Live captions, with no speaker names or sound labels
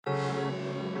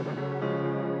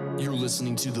You're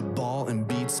listening to the Ball and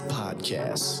Beats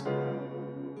podcast.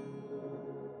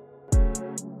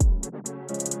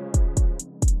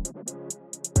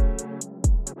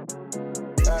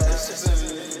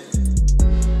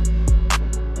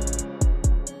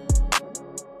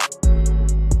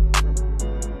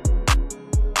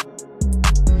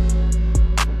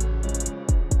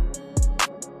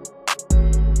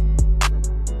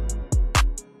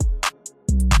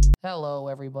 Hello,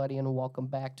 everybody, and welcome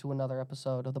back to another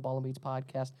episode of the Ball and Beats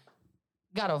podcast.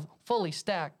 Got a fully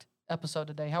stacked episode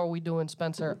today. How are we doing?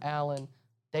 Spencer, Alan,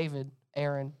 David,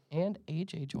 Aaron, and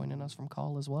AJ joining us from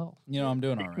call as well. You know, I'm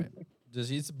doing all right.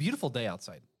 It's a beautiful day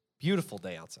outside. Beautiful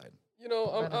day outside. You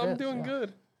know, Bet it I'm is, doing yeah.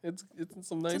 good. It's in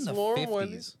some nice in the warm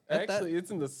weather. 50s. Actually,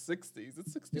 it's in the 60s.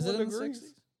 It's 61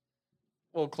 degrees.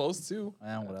 Well, close to.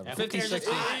 Whatever. Yeah, 50, 60.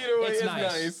 60. Either way, It's it's nice.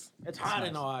 nice. It's hot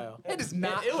in Ohio. It is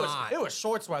not hot. It was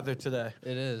shorts weather today.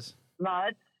 It is. No,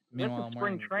 it's Meanwhile, this I'm is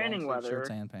wearing spring training long sleeve weather. shirts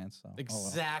and pants. So.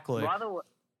 Exactly. By the way,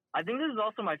 I think this is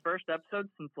also my first episode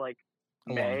since like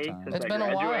A long May. time. Since It's I been a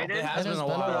while. graduated. It has been a been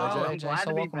while, So AJ. I'm glad so to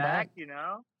be welcome back. back. You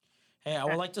know, Hey, I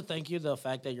would like to thank you the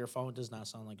fact that your phone does not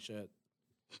sound like shit.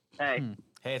 hey,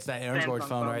 Hey, it's that Android Samsung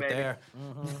phone right baby. there.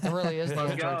 It really is the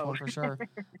Let's Android go. phone for sure.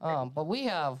 But we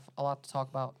have a lot to talk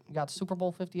about. We got Super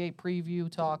Bowl 58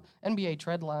 preview talk, NBA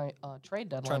trade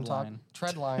deadline talk,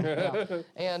 treadline, yeah.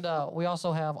 And we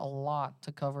also have a lot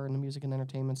to cover in the music and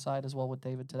entertainment side as well with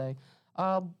David today.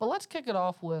 But let's kick it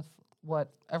off with what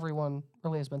everyone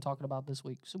really has been talking about this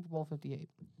week: Super Bowl 58,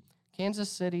 Kansas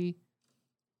City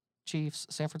Chiefs,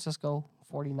 San Francisco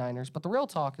 49ers. But the real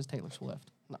talk is Taylor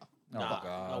Swift. No. Oh, Nah,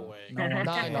 God. no way. No one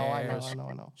I cares.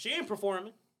 know. She ain't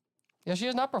performing. Yeah, she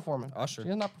is not performing. Usher. She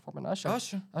is not performing.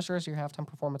 Usher is your halftime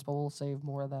performance, but we'll save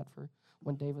more of that for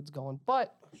when David's going.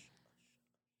 But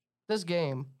this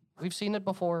game, we've seen it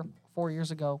before 4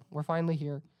 years ago. We're finally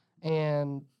here.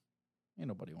 And Ain't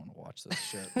nobody want to watch this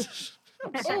shit.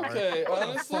 Okay,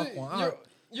 honestly, fuck one.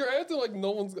 you're acting like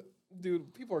no one's.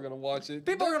 Dude, people are gonna watch it.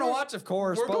 People are gonna watch, of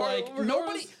course, We're but going- like we're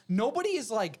going- nobody is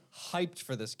like hyped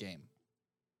for this game.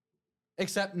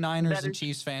 Except Niners That and is-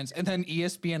 Chiefs fans, and then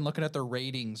ESPN looking at their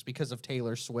ratings because of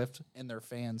Taylor Swift and their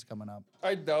fans coming up.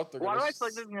 I doubt they're why do gonna. I feel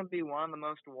like this is gonna be one of the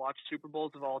most watched Super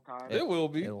Bowls of all time? It will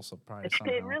be. It'll surprise It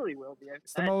somehow. really will be.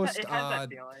 It's the most. It has that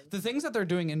feeling. The things that they're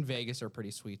doing in Vegas are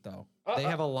pretty sweet, though. I- They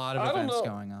have a lot of I don't events know.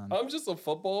 going on. I'm just a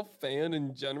football fan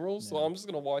in general, so Yeah. I'm just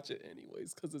gonna watch it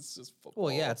anyways because it's just football.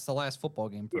 Well, yeah, it's the last football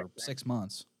game for Yeah. 6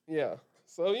 months. Yeah.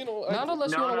 So you know, not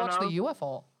unless you No, want to no, watch no. the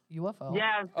UFL. UFL.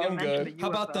 Yeah, I was gonna I'm mention good. the How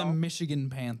about the UFL. Michigan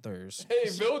Panthers? Hey,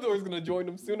 Vildor's gonna join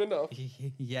them soon enough.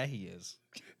 Yeah, he is.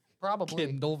 Probably.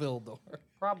 Kendall Vildor.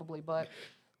 Probably. But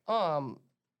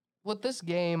with this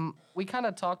game, we kind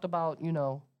of talked about,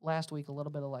 last week a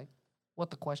little bit of like what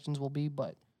the questions will be.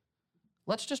 But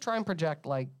let's just try and project,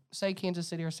 like, say Kansas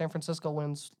City or San Francisco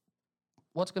wins.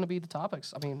 What's going to be the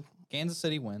topics? I mean, Kansas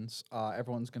City wins.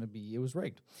 Everyone's going to be, it was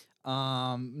rigged.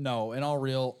 No, in all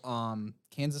real,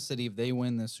 Kansas City, if they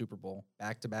win this Super Bowl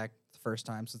back-to-back, the first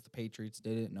time since the Patriots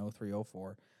did it in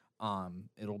 03-04,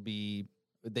 it'll be,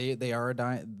 they are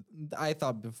I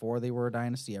thought before they were a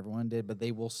dynasty, everyone did, but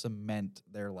they will cement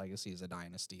their legacy as a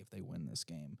dynasty if they win this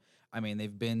game. I mean,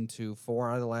 they've been to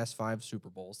 4 out of the last 5 Super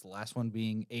Bowls, the last one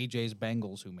being AJ's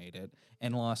Bengals, who made it,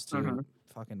 and lost to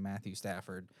fucking Matthew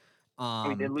Stafford.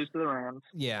 We did lose to the Rams.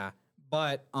 Yeah,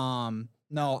 but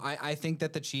no, I think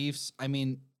that the Chiefs. I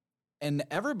mean, and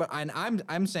everybody. And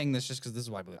I'm saying this just because this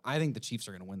is why I believe. I think the Chiefs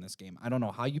are going to win this game. I don't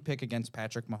know how you pick against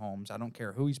Patrick Mahomes. I don't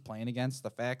care who he's playing against. The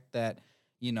fact that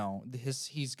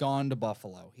he's gone to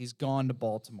Buffalo, he's gone to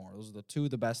Baltimore. Those are the 2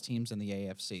 of the best teams in the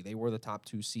AFC. They were the top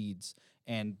 2 seeds,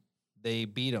 and they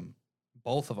beat them,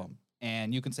 both of them.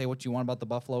 And you can say what you want about the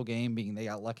Buffalo game, being they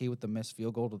got lucky with the missed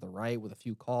field goal to the right with a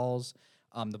few calls.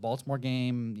 The Baltimore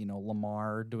game,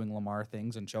 Lamar doing Lamar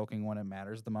things and choking when it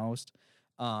matters the most.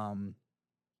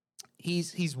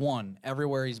 He's won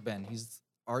everywhere he's been. He's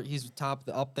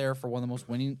up there for one of the most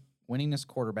winningest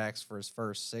quarterbacks for his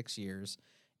first 6 years,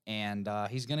 and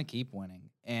he's gonna keep winning.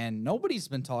 And nobody's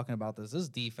been talking about this. This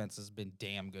defense has been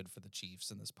damn good for the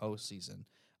Chiefs in this postseason.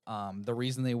 The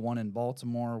reason they won in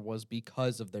Baltimore was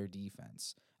because of their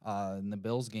defense. In the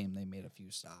Bills game, they made a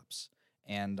few stops.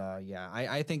 And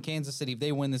I think Kansas City, if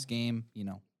they win this game,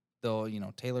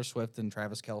 they'll, Taylor Swift and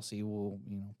Travis Kelce will,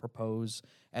 propose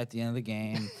at the end of the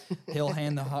game. He'll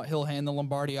hand the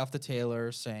Lombardi off to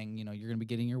Taylor, saying, you're gonna be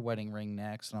getting your wedding ring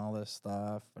next and all this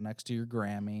stuff next to your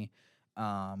Grammy.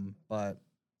 But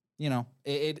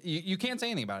you can't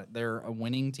say anything about it. They're a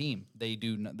winning team. They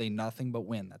nothing but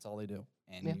win. That's all they do,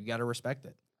 and Yeah. you got to respect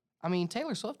it. I mean,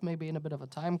 Taylor Swift may be in a bit of a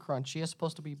time crunch. She is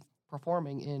supposed to be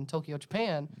performing in Tokyo,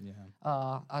 Japan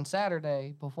on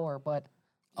Saturday before. But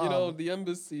you know, the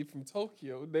embassy from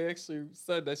Tokyo, they actually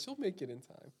said that she'll make it in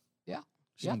time. Yeah.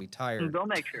 She's going to be tired. They'll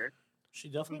make sure. She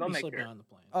definitely be slipping on the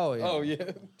plane. Oh, yeah. Oh,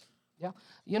 yeah. Yeah.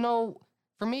 You know,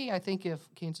 for me, I think if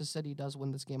Kansas City does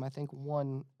win this game, I think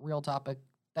one real topic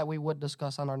that we would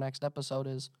discuss on our next episode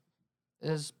is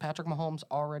Patrick Mahomes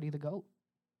already the GOAT?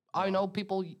 I know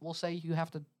people will say you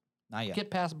have to Not yet. get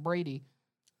past Brady.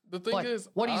 The thing But is,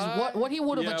 what he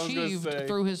would have Yeah, I was gonna achieved say.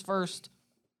 through his first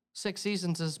 6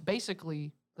 seasons is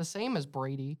basically the same as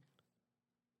Brady,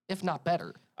 if not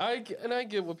better. I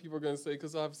get what people are going to say,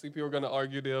 because obviously people are going to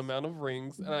argue the amount of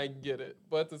rings, and I get it.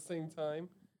 But at the same time,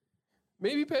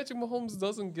 maybe Patrick Mahomes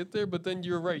doesn't get there, but then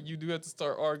you're right. You do have to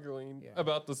start arguing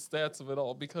about the stats of it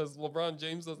all, because LeBron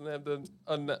James doesn't have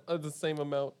the same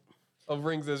amount of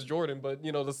rings as Jordan, but,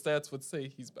 you know, the stats would say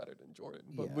he's better than Jordan.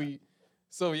 But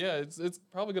it's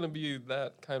probably going to be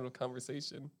that kind of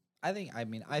conversation. I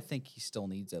think he still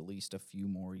needs at least a few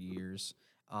more years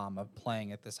of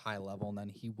playing at this high level, and then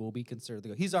he will be considered the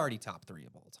GOAT. He's already top 3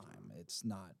 of all time. It's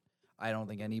not. I don't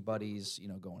think anybody's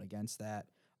going against that.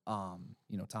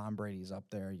 Tom Brady's up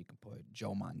there. You can put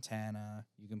Joe Montana.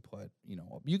 You can put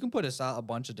a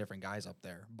bunch of different guys up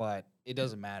there, but it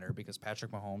doesn't matter because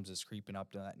Patrick Mahomes is creeping up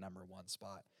to that number 1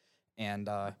 spot, and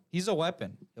he's a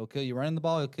weapon. He'll kill you running the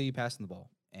ball. He'll kill you passing the ball,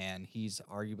 and he's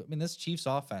arguably. I mean, this Chiefs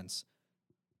offense,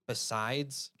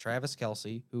 besides Travis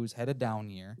Kelce, who's had a down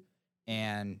year,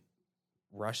 and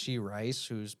Rashee Rice,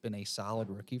 who's been a solid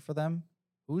rookie for them,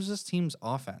 who's this team's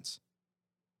offense?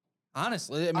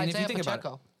 Honestly, I mean, if you think about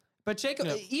it.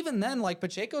 Pacheco, even then,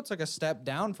 Pacheco took a step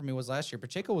down from he was last year.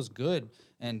 Pacheco was good,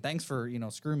 and thanks for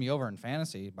screwing me over in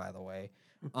fantasy, by the way.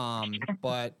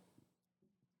 But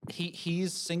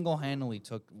he's single-handedly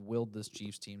willed this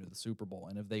Chiefs team to the Super Bowl,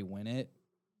 and if they win it,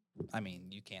 I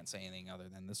mean, you can't say anything other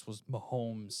than this was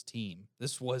Mahomes' team.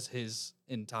 This was his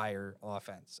entire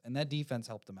offense, and that defense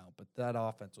helped him out, but that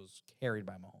offense was carried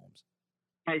by Mahomes.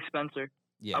 Hey, Spencer.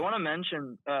 Yeah, I want to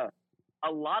mention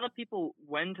a lot of people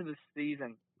went to the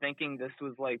season thinking this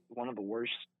was one of the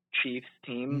worst Chiefs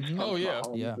teams. Mm-hmm. Oh, yeah.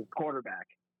 Yeah. Quarterback.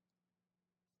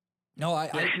 No,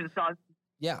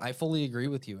 I fully agree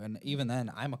with you. And even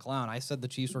then, I'm a clown. I said the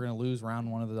Chiefs were going to lose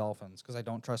round 1 of the Dolphins because I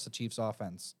don't trust the Chiefs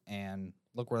offense. And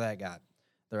look where that got.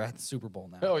 They're at the Super Bowl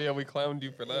now. Oh, yeah, we clowned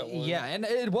you for that one. Yeah, and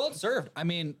it well deserved. I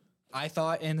mean, I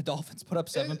thought, and the Dolphins put up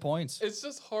 7 points. It's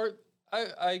just hard.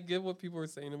 I get what people were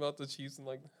saying about the Chiefs and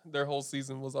their whole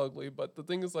season was ugly, but the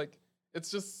thing is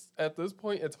it's just at this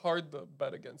point it's hard to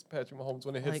bet against Patrick Mahomes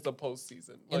when it hits the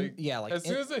postseason. As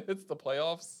soon as it hits the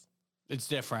playoffs, it's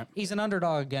different. He's an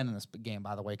underdog again in this game,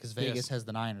 by the way, because Vegas has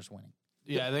the Niners winning.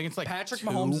 Yeah, I think it's Patrick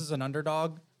Mahomes is an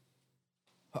underdog.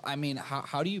 I mean,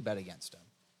 how do you bet against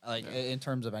him? In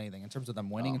terms of anything, in terms of them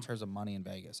winning, in terms of money in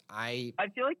Vegas, I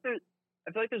feel like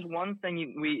there's one thing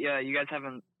you guys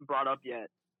haven't brought up yet.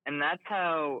 And that's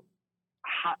how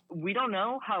we don't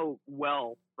know how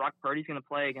well Brock Purdy's going to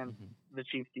play against the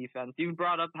Chiefs defense. You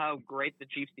brought up how great the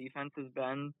Chiefs defense has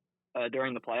been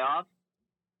during the playoffs.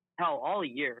 Hell, all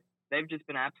year they've just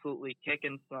been absolutely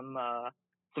kicking some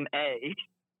A.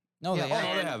 No, they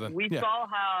haven't. We saw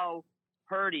how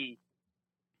Purdy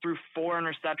threw 4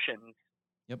 interceptions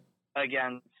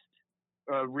against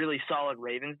a really solid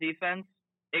Ravens defense.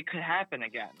 It could happen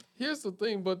again. Here's the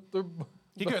thing, but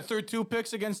he could have threw 2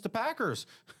 picks against the Packers,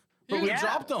 but we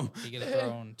dropped them. He could have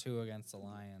thrown 2 against the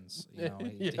Lions.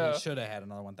 He should have had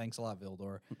another one. Thanks a lot,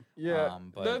 Vildor. Yeah,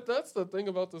 that's the thing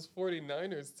about this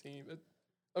 49ers team.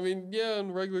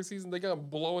 In regular season, they got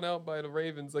blown out by the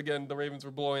Ravens. Again, the Ravens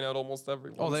were blowing out almost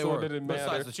everyone. Oh, they so were. It didn't matter.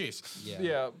 Besides the Chiefs.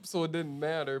 Yeah, so it didn't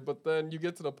matter. But then you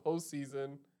get to the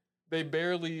postseason, they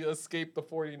barely escaped the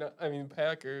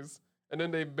Packers, and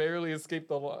then they barely escaped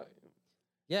the Lions.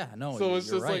 Yeah, no. So it's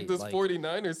you're just right. this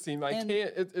 49ers team.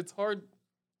 It's hard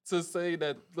to say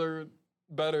that they're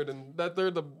better than that.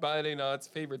 They're the betting odds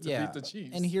favorite to beat the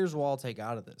Chiefs. And here's what I'll take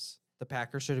out of this: the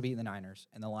Packers should have beaten the Niners,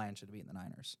 and the Lions should have beaten the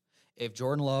Niners. If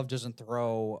Jordan Love doesn't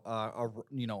throw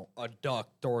a duck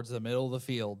towards the middle of the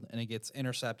field and it gets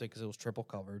intercepted because it was triple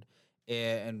covered,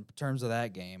 in terms of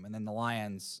that game, and then the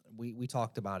Lions, we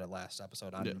talked about it last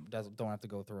episode. Don't have to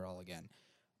go through it all again,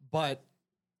 but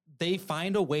they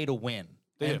find a way to win.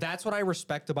 And that's what I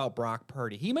respect about Brock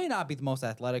Purdy. He may not be the most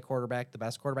athletic quarterback, the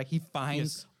best quarterback. He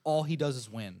finds all he does is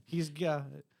win. He's got.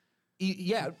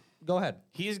 Go ahead.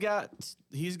 He's got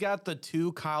the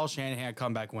 2 Kyle Shanahan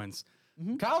comeback wins.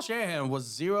 Kyle Shanahan was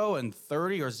 0-30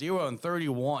 or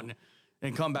 0-31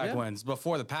 in comeback wins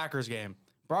before the Packers game.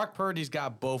 Brock Purdy's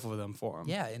got both of them for him.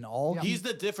 Yeah, in all he's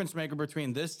the difference maker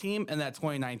between this team and that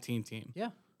 2019 team. Yeah,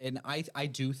 and I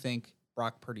do think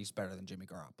Brock Purdy's better than Jimmy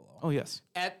Garoppolo. Oh, yes.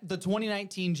 At the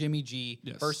 2019 Jimmy G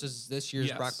Yes. versus this year's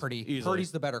Yes, Brock Purdy, easily.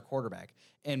 Purdy's the better quarterback.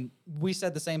 And we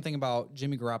said the same thing about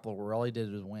Jimmy Garoppolo, where all he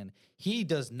did was win. He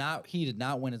did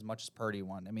not win as much as Purdy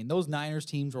won. I mean, those Niners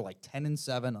teams were like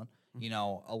 10-7,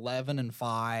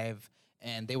 11-5,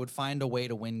 and they would find a way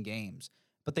to win games.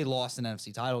 But they lost in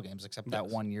NFC title games, except that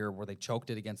one year where they choked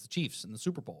it against the Chiefs in the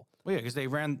Super Bowl. Well, yeah, because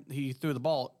he threw the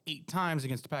ball 8 times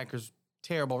against the Packers'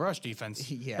 terrible rush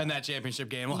defense in that championship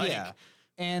game. Yeah.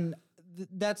 And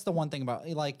that's the one thing about,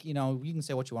 like, you can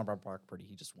say what you want about Brock Purdy.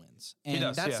 He just wins. And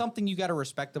does, that's yeah. something you got to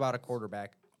respect about a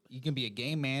quarterback. You can be a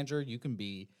game manager. You can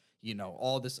be,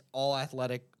 all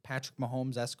athletic Patrick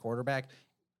Mahomes-esque quarterback.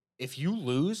 If you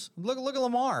lose, look at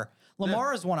Lamar.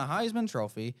 Lamar has won a Heisman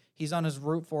Trophy. He's on his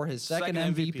route for his second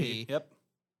MVP. Yep.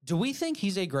 Do we think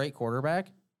he's a great quarterback?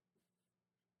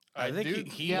 I think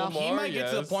do. he Lamar, might get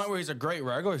to the yes. point where he's a great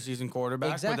regular season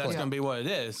quarterback, Exactly. but that's Yeah. going to be what it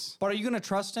is. But are you going to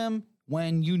trust him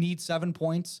when you need 7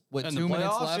 points with In 2 the minutes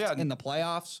playoffs? left Yeah. in the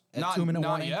playoffs at Not 2-minute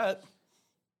warning? yet.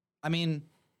 I mean,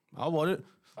 I would.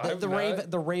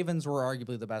 the Ravens were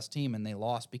arguably the best team, and they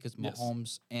lost because Yes.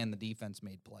 Mahomes and the defense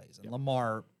made plays. And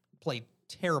Lamar played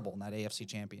terrible in that AFC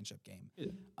Championship game.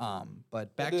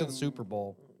 But back to the Super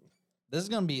Bowl. This is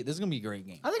gonna be a great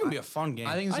game. I think it'll be a fun game.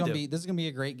 I think this is gonna be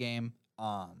a great game.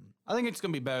 I think it's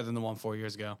going to be better than the one 4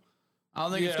 years ago. I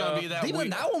don't think it's going to be that Even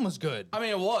weird. that one was good. I mean,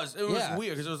 it was. It was Yeah.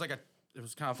 weird because it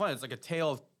was kind of funny. It's like a tale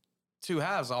of 2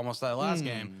 halves almost that last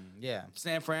game. Yeah.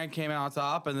 San Fran came out on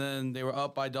top, and then they were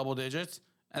up by double digits,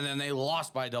 and then they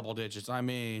lost by double digits. I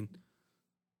mean,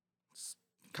 it's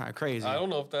kind of crazy. I don't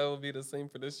know if that will be the same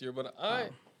for this year, but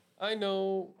I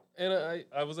know, and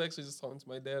I was actually just talking to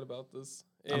my dad about this.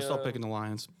 I'm still and, picking the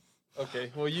Lions.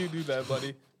 Okay, well, you do that,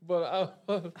 buddy. But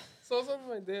so I was talking to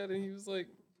my dad, and he was like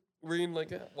reading like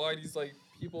why these like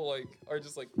people like are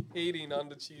just like hating on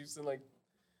the Chiefs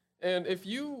and if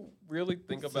you really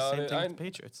think It's the about same it, thing with the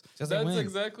Patriots.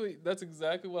 that's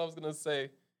exactly what I was gonna say.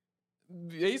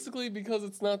 Basically, because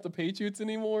it's not the Patriots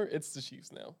anymore, it's the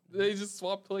Chiefs now. They just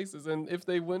swap places, and if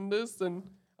they win this, then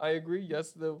I agree.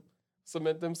 Yes, they'll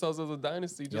cement themselves as a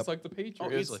dynasty, just like the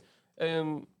Patriots. easily.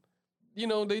 And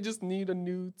they just need a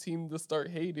new team to start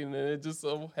hating, and it just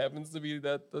so happens to be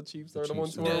that the Chiefs are the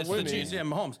ones who Yeah, are it's the winning. Chiefs and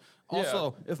Mahomes.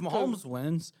 Also, if Mahomes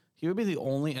wins, he would be the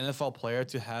only NFL player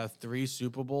to have 3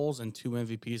 Super Bowls and 2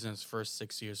 MVPs in his first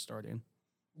 6 years starting.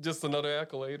 Just another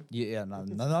accolade. Yeah. Another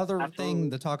thing Absolutely.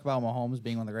 to talk about Mahomes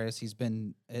being one of the greatest. He's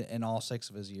been in all 6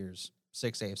 of his years,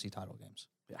 6 AFC title games.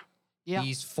 Yeah.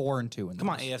 He's 4-2 in Come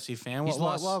on, those. AFC fan. He's Why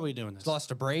lost- are we doing this? He's lost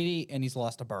to Brady and he's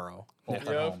lost to Burrow. Both at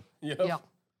home. Yep. Yeah.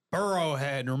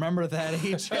 Burrowhead, remember that,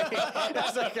 AJ?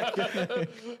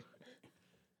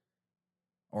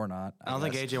 Or not? I don't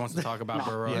think guess. AJ wants to talk about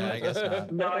Burrow. Yeah, I guess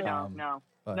not. No, I don't. Um, No.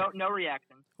 but- No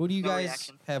reaction. Who do you No guys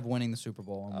reaction. have winning the Super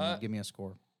Bowl? Give me a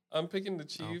score. I'm picking the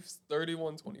Chiefs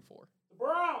 31-24.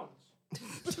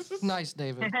 Nice,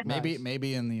 David. Maybe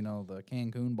Nice. in the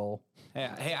Cancun Bowl.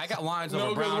 Hey, I got Lions No,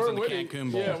 over 'cause Browns we're in the winning.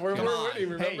 Cancun Bowl. Yeah, we're Come on. winning.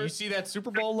 Remember? Hey, you see that Super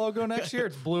Bowl logo next year?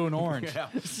 It's blue and orange. Yeah.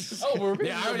 Oh, we're facing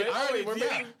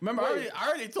Yeah, Remember, Wait. I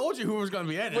already told you who was going to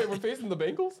be in it. Wait, we're facing the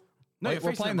Bengals? no, Wait, you're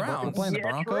we're facing playing the the Browns. we're playing the Yes,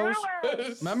 Broncos.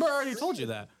 Brewers. Remember, I already told you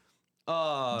that.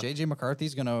 JJ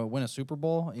McCarthy's gonna win a Super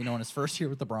Bowl. In his first year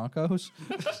with the Broncos.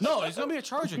 No, he's going to be a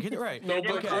Charger. Get it right. No, JJ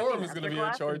but McCarthy Corum is has going to the be a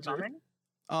glasses Charger.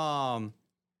 coming.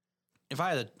 If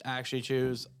I had to actually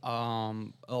choose,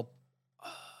 I'm just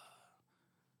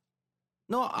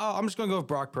going to go with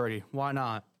Brock Purdy. Why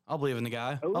not? I'll believe in the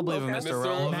guy. Ooh, I'll believe in okay. Mr. Mr.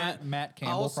 Relevant. Matt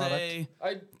Campbell I'll product. say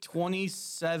I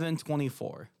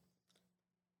 27-24.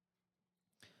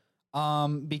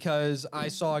 Because I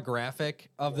saw a graphic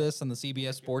of this on the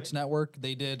CBS Sports Network.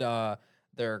 They did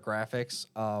their graphics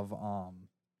of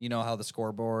how the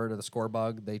scoreboard or the score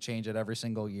bug, they change it every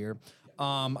single year.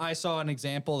 I saw an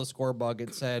example of the score bug.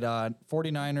 It said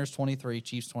 49ers 23,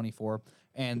 Chiefs 24,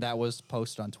 and that was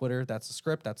posted on Twitter. That's the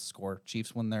script. That's the score.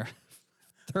 Chiefs win their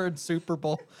 3rd Super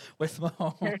Bowl with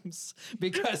Mahomes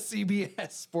because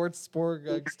CBS Sports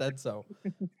said so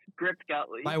Gripped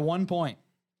Gottlieb. by 1 point.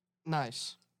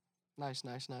 Nice.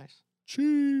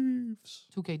 Chiefs.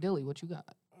 2K Dilly, what you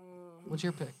got? What's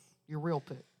your pick? Your real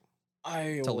pick?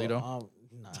 Toledo.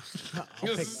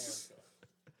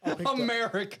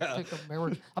 America.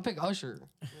 I'll pick Usher.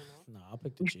 No, I'll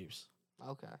pick the Chiefs.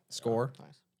 Okay. Score.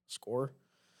 Nice. Score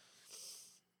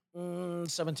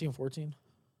 17-14.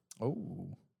 Oh.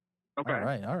 Okay.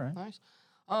 All right. Nice.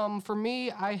 For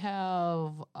me, I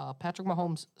have Patrick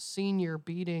Mahomes Sr.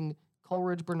 beating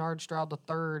Coleridge Bernard Stroud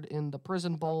III in the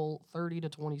Prison Bowl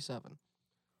 30-27.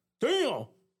 Damn.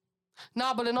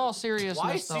 Nah, but in all seriousness,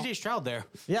 Why is though, CJ Stroud there?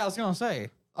 Yeah, I was gonna say.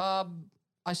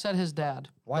 I said his dad.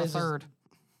 Why the is his- third?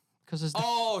 Because his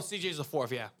Oh, CJ's the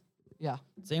fourth. Yeah. yeah.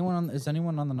 Is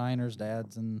anyone on the Niners'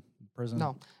 dads in prison?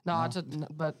 No, it's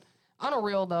but on a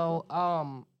real though,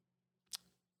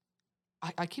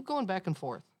 I keep going back and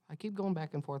forth.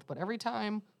 But every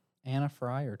time, Anna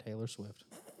Fry or Taylor Swift?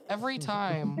 she's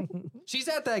She's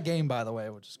at that game, by the way,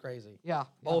 which is crazy. yeah.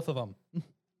 Both of them.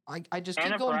 I just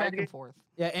Anna keep going Fry's back and getting- forth.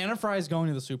 Yeah, Anna Fry is going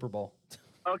to the Super Bowl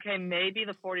Okay, maybe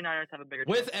the 49ers have a bigger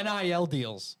with chance. NIL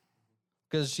deals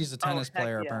because she's a tennis heck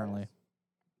player, yeah. apparently.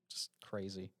 Just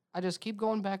crazy. I just keep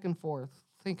going back and forth,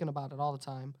 thinking about it all the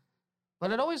time.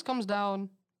 But it always comes down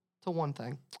to one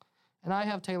thing, and I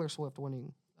have Taylor Swift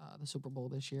winning the Super Bowl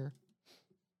this year.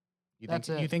 That's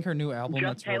it. You think her new album Just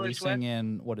that's Taylor releasing Swift?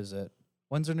 in what is it?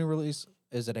 When's her new release?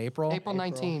 Is it April? April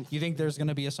 19th. You think there's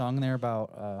gonna be a song there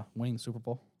about winning the Super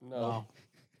Bowl? No.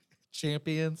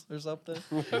 Champions or something?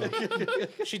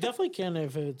 She definitely can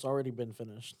if it's already been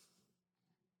finished.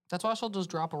 That's why she'll just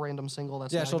drop a random single.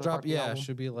 That's Yeah, not she'll even part drop. of the Yeah, album.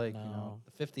 should be like No.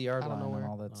 the 50-yard Out of line and nowhere.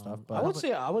 all that stuff. I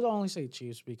But would only say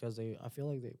Chiefs because I feel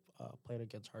like they played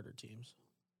against harder teams.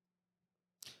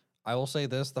 I will say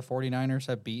this: the 49ers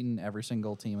have beaten every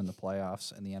single team in the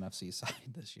playoffs in the NFC side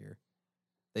this year.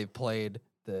 They've played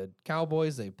the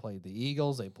Cowboys, they played the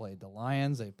Eagles, they played the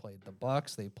Lions, they played the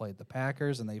Bucks, they played the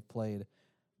Packers, and they've played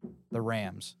the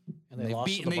Rams. And they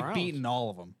lost to the Browns. beaten all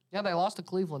of them. Yeah, they lost to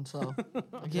Cleveland, so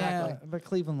exactly. Yeah, but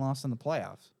Cleveland lost in the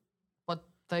playoffs. But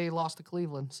they lost to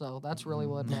Cleveland, so that's really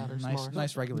what matters Nice, more.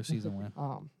 nice regular season win.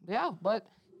 Yeah, but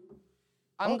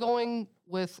I'm going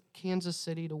with Kansas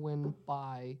City to win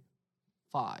by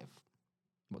 5.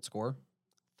 What score?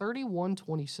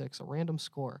 31-26, a random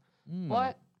score. Mm.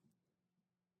 But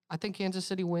I think Kansas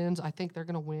City wins. I think they're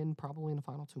going to win probably in the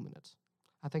final 2 minutes.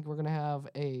 I think we're going to have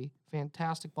a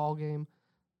fantastic ball game.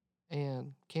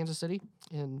 And Kansas City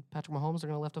and Patrick Mahomes are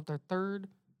going to lift up their third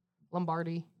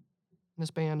Lombardi in the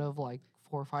span of like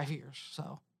 4 or 5 years.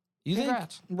 So, You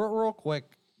congrats. think real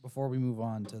quick before we move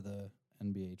on to the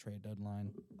NBA trade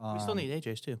deadline? We still need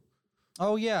AJ's too.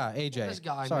 Oh yeah, AJ. This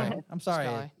guy, sorry, man. I'm sorry.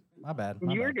 This guy. My bad.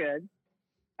 You were good.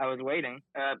 I was waiting.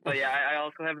 But yeah, I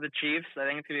also have the Chiefs. I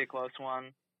think it's going to be a close one.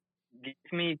 Give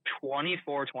me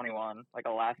 24-21, like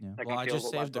a last second Well, I field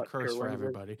just goal saved the by curse for Kurt Warner.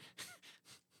 everybody.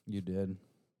 You did,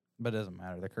 but it doesn't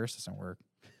matter. The curse doesn't work.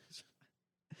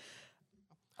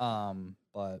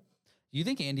 But you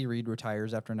think Andy Reid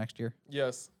retires after next year?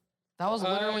 Yes. That was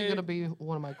literally I- going to be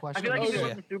one of my I questions. feel like he Okay.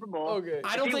 just wins the Super Bowl. Okay.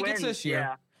 I If don't he think it's wins, this year.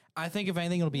 Yeah. I think if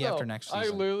anything, it'll be after No, next season. I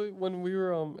literally, when we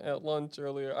were at lunch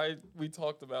earlier, we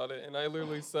talked about it, and I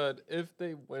literally said if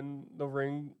they win the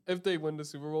ring, if they win the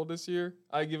Super Bowl this year,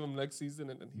 I give him next season,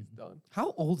 and then he's done.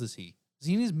 How old is he? Is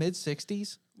he in his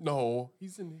mid-60s? No, he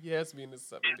has to be in his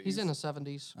 70s. He's in his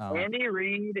 70s. Oh. Andy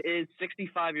Reid is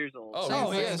 65 years old. Oh, Same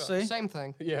oh, thing. yeah, see? Same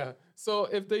thing. Yeah. So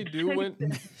if they do win,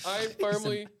 I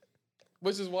firmly,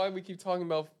 which is why we keep talking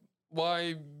about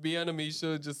why Bieniemy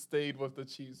should have just stayed with the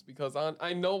Chiefs, because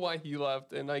I know why he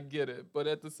left and I get it, but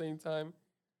at the same time,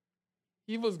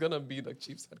 he was gonna be the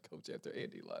Chiefs head coach after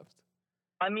Andy left.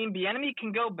 I mean, Bieniemy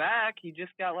can go back. He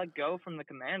just got let go from the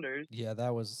Commanders. Yeah,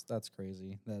 that's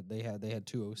crazy. That they had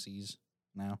 2 OCs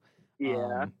now.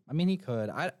 Yeah. I mean, he could.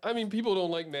 I mean, people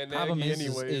don't like Matt Problem Nagy is,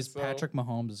 anyway. is so. Patrick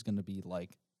Mahomes is going to be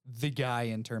like the guy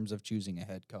in terms of choosing a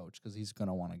head coach because he's going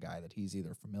to want a guy that he's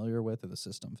either familiar with or the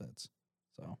system fits.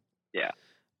 So Yeah.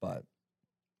 but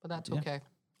But that's Yeah. okay.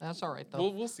 That's all right, though.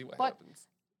 We'll see what But- happens.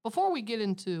 Before we get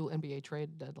into NBA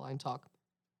trade deadline talk,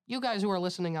 you guys who are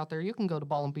listening out there, you can go to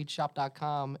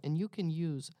ballandbeachshop.com and you can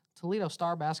use Toledo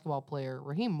star basketball player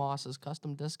Raheem Moss's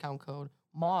custom discount code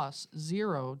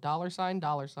MOSS0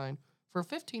 $$ for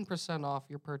 15% off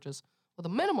your purchase with a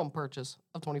minimum purchase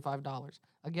of $25.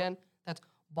 Again, that's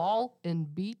Ball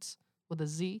and Beats with a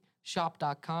Z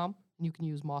shop.com, and you can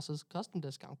use Moss's custom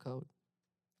discount code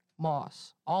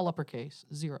MOSS, all uppercase,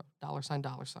 $0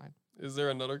 $. Is there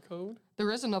another code?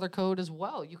 There is another code as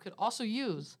well. You could also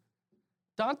use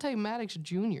Dante Maddox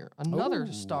Jr., another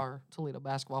Ooh. star Toledo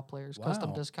basketball player's custom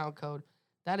Wow. discount code.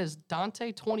 That is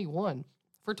Dante21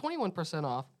 for 21%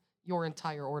 off your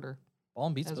entire order. Ball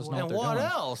and Beats As doesn't well. know And what what they're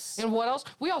doing. else? And what else?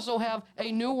 We also have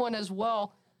a new one as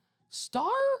well.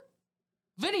 Star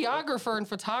videographer and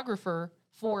photographer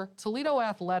for Toledo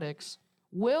Athletics,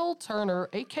 Will Turner,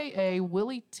 a.k.a.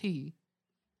 Willie T.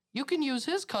 You can use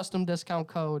his custom discount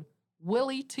code,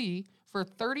 Willie T, for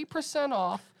 30%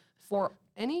 off for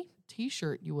any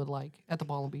t-shirt you would like at the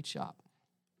Ball and Beach shop.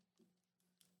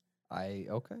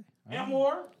 Okay. And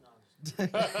more.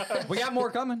 We got more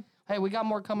coming. Hey, we got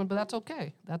more coming, but that's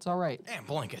okay. That's all right. And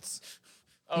blankets.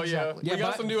 Oh Exactly. yeah, we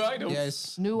got some new items.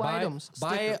 Yes. New buy, items,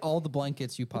 Buy sticker. all the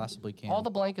blankets you possibly can. All the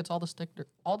blankets, all the stickers,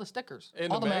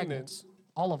 And all the the magnets. magnets,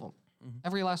 all of them,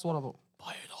 every last one of them.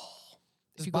 Buy it all.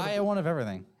 If Just you go buy to- one of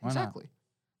everything. Why Exactly.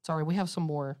 Sorry, we have some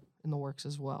more in the works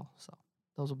as well, so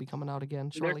those will be coming out again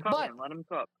They're shortly. cooking. But Let them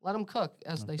cook. let them cook,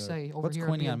 as not? they Okay. say over What's here.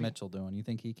 Quinion at B&B. Mitchell doing? You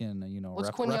think he can, What's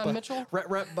rep, Quinion rep a- Mitchell?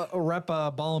 rep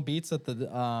ball and beats at the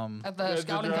At the the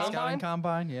scouting draft? combine?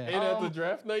 combine? Yeah. And at the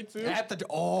draft night too. At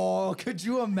the could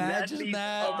you imagine be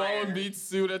that? A ball and beats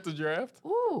suit at the draft.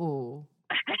 Ooh.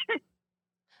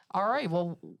 All right.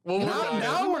 Well, Well, you we're know, not- we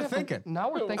now might we're have to- thinking.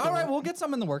 Now we're thinking. All right, we'll get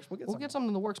some in the works. We'll get something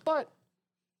in the works, but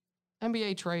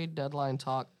NBA trade deadline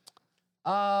talk.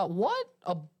 What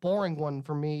a boring one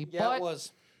for me.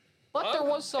 was. But there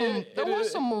was some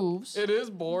some moves. It is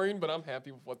boring, but I'm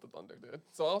happy with what the Thunder did,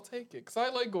 so I'll take it. Cause I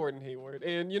like Gordon Hayward,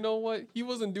 and you know what? He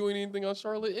wasn't doing anything on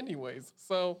Charlotte anyways.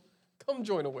 So come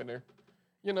join a winner.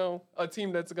 You know, a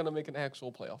team that's gonna make an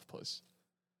actual playoff push.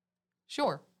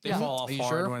 Sure. They Yeah. fall off Are you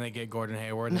hard sure? when they get Gordon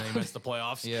Hayward and they miss the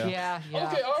playoffs. Yeah. Yeah.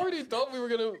 Okay, I already thought we were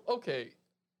gonna. Okay,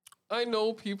 I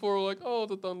know people are like, "Oh,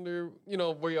 the Thunder." You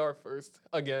know, we are first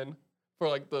again for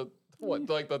like the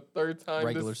the third time.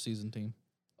 Regular This, season team.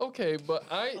 okay, but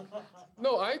I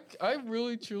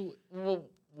really truly. Well,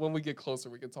 when we get closer,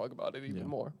 we can talk about it even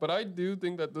more. But I do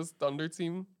think that this Thunder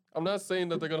team. I'm not saying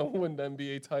that they're gonna win the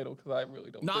NBA title because I really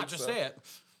don't. Nah, think just so. say it.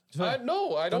 I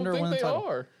don't Thunder think win the they title.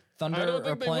 are. Thunder don't are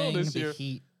think they will playing this the year.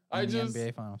 Heat I in just- the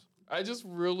NBA Finals. I just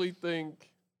really think.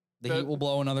 The that- Heat will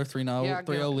blow another 3-0 Yeah,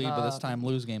 3-0 lead, but this uh, time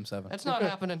lose Game 7. It's not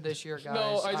happening this year, guys.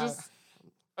 No,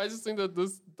 I just think that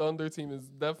this Thunder team is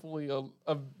definitely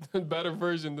a better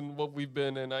version than what we've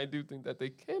been, and I do think that they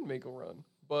can make a run.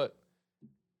 But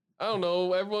I don't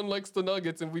know. Everyone likes the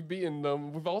Nuggets, and we've beaten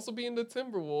them. We've also beaten the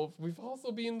Timberwolves. We've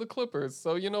also beaten the Clippers.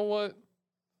 So you know what?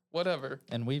 Whatever.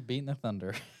 And we've beaten the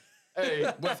Thunder. Hey,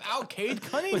 Without Cade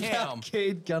Cunningham.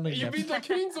 Cade you Cunningham. beat the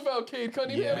Kings without Cade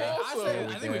Cunningham Yeah. also.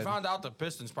 I think we did. found out the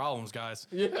Pistons' problems, guys.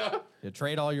 Yeah. You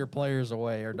trade all your players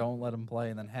away or don't let them play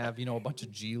and then have, a bunch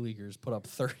of G Leaguers put up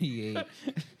 38.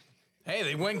 Hey,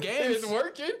 they win games. It's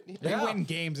working. They Yeah. win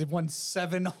games. They've won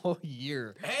 7 all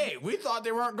year. Hey, we thought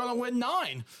they weren't going to win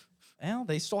 9. Well,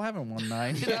 they still haven't won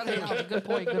 9. Yeah, good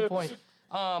point. Good point.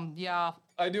 Yeah.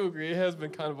 I do agree. It has been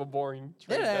kind of a boring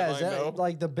trade It has. deadline, though.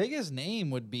 Like, the biggest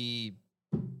name would be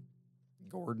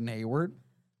Gordon Hayward.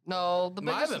 No, the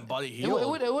Might have biggest. been Buddy It,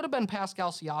 Hield. would have been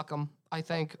Pascal Siakam, I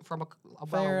think, from about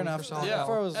Fair a week enough. or so Yeah.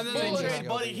 ago. And then Well, they like- trade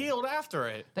Buddy Hield after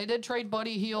it. They did trade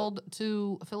Buddy Hield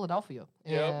to Philadelphia.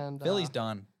 Yep. And Philly's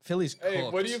done. Philly's cooked. Hey,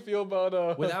 what do you feel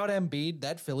about Without Embiid,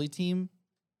 that Philly team,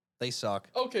 they suck.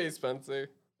 Okay, Spencer.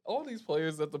 All these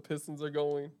players that the Pistons are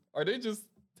going, are they just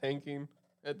tanking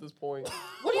at this point?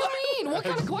 What do you mean? What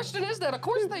kind of question is that? Of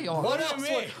course they are. What do you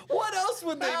mean? What else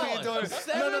would they be doing?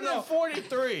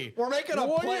 7-43. We're making a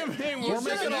What do play. you mean? We're We're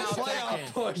making a just playoff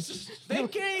tanking? push. They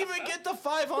can't even get to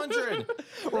 500.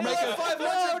 We're making a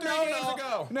 500 3 games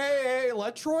ago. Hey,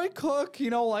 let Troy cook.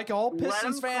 Like all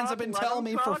Pistons him fans cook, have been let telling him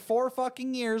me for cook. 4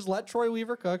 fucking years. Let Troy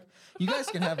Weaver cook. You guys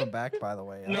can have him back, by the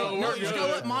way. No, No, we're you just good.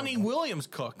 gotta let Monty Williams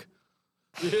cook.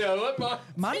 Yeah, let my.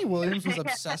 Monty Williams was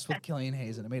obsessed with Killian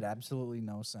Hayes, and it made absolutely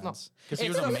no sense. Because he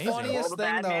It's was the amazing. funniest All the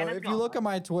thing, bad man though. is If you look gone. at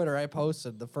my Twitter, I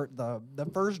posted the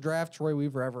first draft Troy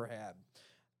Weaver ever had.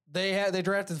 They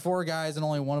drafted 4 guys, and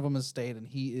only one of them has stayed, and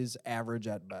he is average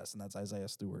at best, and that's Isaiah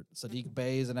Stewart. Sadiq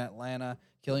Bey is in Atlanta.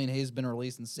 Killian Hayes has been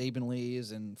released, and Saban Lee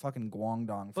is in fucking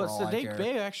Guangdong. For But all I care. Sadiq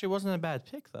Bey actually wasn't a bad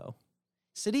pick, though.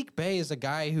 Sadiq Bey is a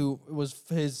guy who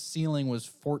his ceiling was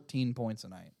 14 points a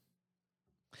night.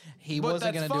 He But wasn't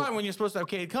that's going to fine do. when you're supposed to have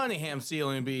Cade Cunningham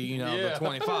ceiling be, Yeah. the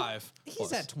 25. He's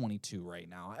plus. at 22 right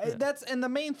now. And the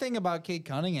main thing about Cade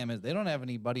Cunningham is they don't have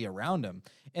anybody around him.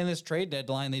 In this trade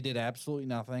deadline, they did absolutely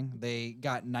nothing. They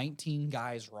got 19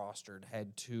 guys rostered,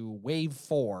 head to wave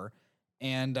 4,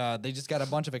 and they just got a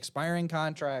bunch of expiring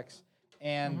contracts.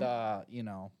 And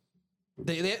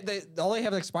they all they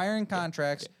have is expiring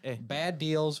contracts, Hey. bad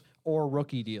deals, or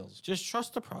rookie deals. Just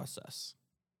trust the process.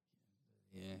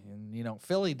 Yeah, and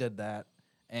Philly did that,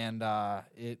 and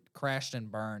it crashed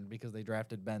and burned because they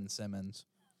drafted Ben Simmons.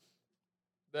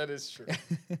 That is true.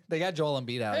 They got Joel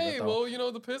Embiid out of Hey, it, though.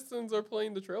 well, the Pistons are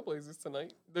playing the Trailblazers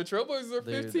tonight. The Trailblazers are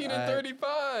Dude, 15 and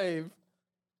 35.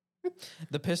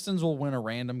 The Pistons will win a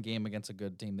random game against a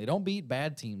good team. They don't beat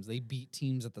bad teams. They beat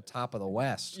teams at the top of the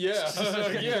West. Yeah,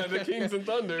 yeah, the Kings and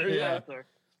Thunder. Yeah. Sir.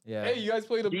 Yeah. Hey, you guys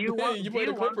played the Do you want, you do played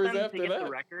you the want Clippers them after to get that.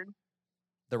 the record?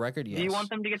 The record, yes. Do you want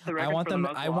them to get the record? I want for them. The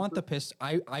most I want the losses?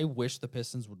 I wish the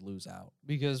Pistons would lose out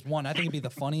because 1, I think it'd be the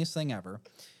funniest thing ever,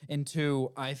 and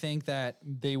 2, I think that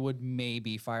they would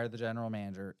maybe fire the general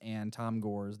manager and Tom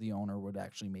Gores, the owner, would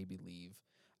actually maybe leave.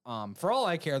 For all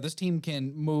I care, this team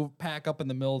can pack up in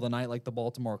the middle of the night like the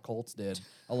Baltimore Colts did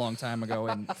a long time ago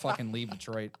and fucking leave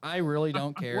Detroit. I really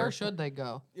don't care. Where should they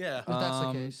go? Yeah. If that's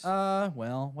the case.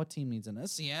 Well, what team needs in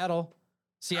Seattle.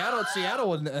 Seattle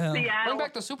would Bring Seattle.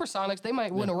 back the Supersonics. They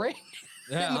might win a ring.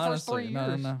 yeah, in the first honestly, 3 no,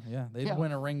 years. no. Yeah, they'd Yeah.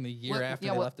 win a ring the year after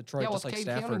they left Detroit, just like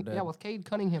Stafford did. Yeah, with Cade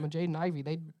Cunningham and Jaden Ivey,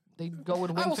 they'd go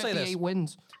and I win will say this. 58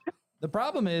 wins. The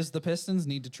problem is the Pistons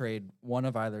need to trade one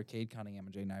of either Cade Cunningham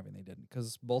and Jaden Ivey, and they didn't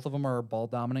because both of them are ball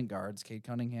dominant guards. Cade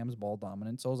Cunningham's ball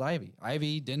dominant, so is Ivy.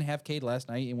 Ivy didn't have Cade last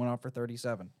night and went out for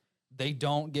 37. They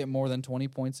don't get more than 20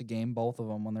 points a game, both of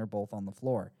them, when they're both on the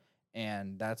floor.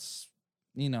 And that's,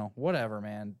 whatever,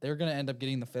 man. They're going to end up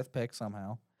getting the 5th pick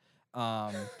somehow.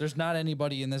 There's not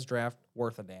anybody in this draft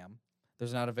worth a damn.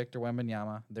 There's not a Victor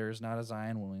Wembanyama. There's not a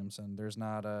Zion Williamson. There's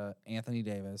not a Anthony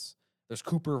Davis. There's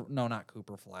not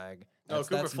Cooper Flag. No,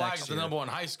 Cooper that's Flag next is the year. number 1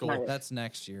 high school. Right. That's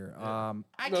next year. Yeah.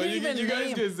 I No, can't you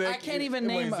guys get Zach I can't even Edey.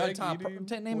 name Wait, a Zach top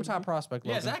Edey? name a top prospect.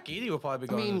 Yeah, Logan. Zach Edey will probably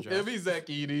be I going mean, to the It'll draft. be Zach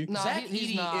Edey. No, Zach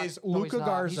he's Edey not. is No, Luka he's not.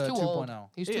 Garza He's too old. 2.0.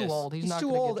 He's He too is. old. He's not too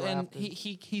gonna old, get and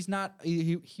drafted. he's not.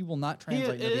 He will not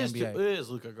translate It into the NBA. is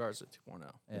Luka Garza 2.0.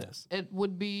 Yeah. Yes. It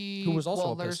would be Who was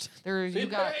also well. a Piston. You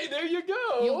got Hey, there you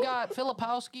go. you got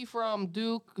Filipowski from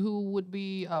Duke, who would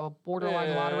be a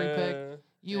borderline lottery pick.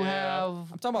 You Yeah.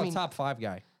 have I'm talking about the top 5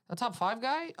 guy. a top 5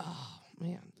 guy. Oh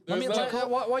man, There's not-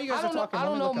 While you guys I don't are know. talking, I let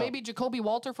don't me know. look up. Maybe Jacoby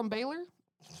Walter from Baylor.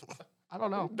 I don't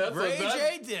know. That's Ray that's-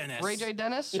 J. Dennis. Ray J.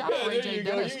 Dennis. Shout Yeah, out Ray there J. you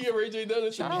go. Dennis. You can get Ray J.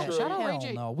 Dennis. Shout in out- Detroit. shout out Ray Hell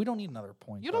J. no, we don't need another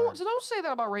point You guard. don't say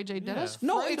that about Ray J. Dennis.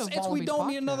 No, Friend it's of we Wallaby's don't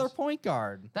need another podcast. point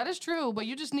guard. That is true, but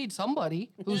you just need somebody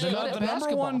who's The good at number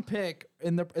basketball. 1 pick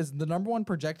is the number 1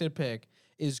 projected pick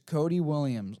is Cody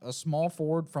Williams, a small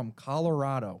forward from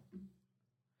Colorado.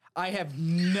 I have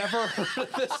never heard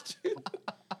of this.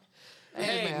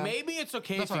 Hey, man. maybe it's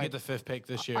okay That's if you right. get the 5th pick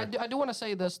this year. I do want to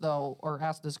say this though, or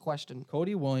ask this question.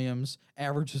 Cody Williams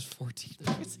averages 14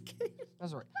 points a game.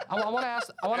 That's right. I want to ask.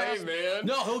 I want to Hey, ask. man.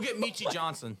 No, he'll get Michi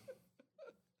Johnson.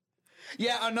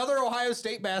 Yeah, another Ohio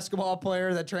State basketball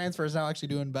player that transfers now actually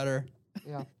doing better.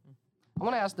 Yeah. I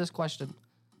want to ask this question: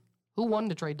 who won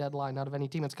the trade deadline out of any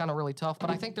team? It's kind of really tough, but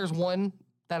I think there's one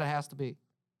that it has to be.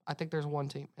 I think there's one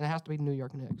team, and it has to be the New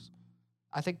York Knicks.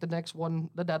 I think the Knicks won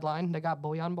the deadline. They got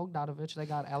Bojan Bogdanovic. They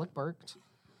got Alec Burks.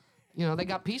 They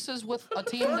got pieces with a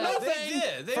team that They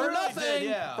did. They for really nothing. did,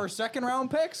 yeah. For 2nd round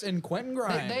picks and Quentin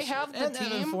Grimes. they have the And Evan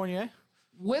team Fournier.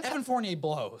 with Evan Fournier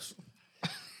blows.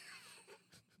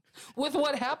 with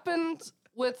what happened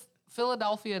with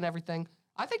Philadelphia and everything.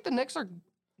 I think the Knicks are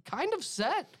kind of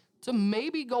set to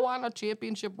maybe go on a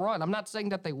championship run. I'm not saying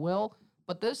that they will,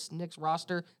 but this Knicks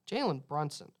roster, Jalen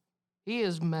Brunson, he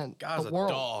is meant Guy's the a world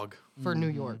dog. for New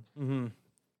York. Mm-hmm.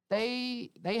 They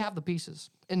have the pieces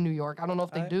in New York. I don't know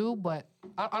if they do, but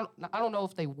I don't know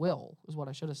if they will, is what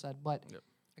I should have said. But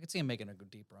I could see him making a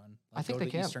good deep run. I think go they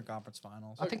to the can. Eastern Conference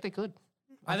Finals. I think they could.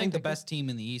 I think the they could. best team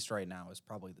in the East right now is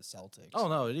probably the Celtics. Oh,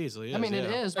 no, it easily is. I mean, it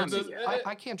yeah. is, but And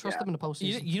I can't trust them in the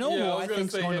postseason. You know Yeah, I who was I gonna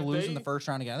think's say, going to if lose in they- the first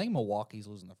round again? I think Milwaukee's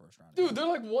losing the first round. Dude, they're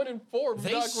like 1-4 with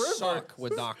They Doc Rivers. suck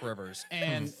with Doc Rivers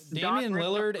and Doc Damian Rivers-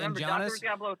 Lillard and remember, Doc Rivers Giannis.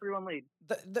 got to blow a 3-1 lead.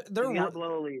 They're He got to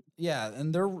blow a lead. yeah,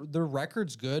 and their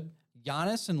record's good.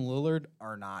 Giannis and Lillard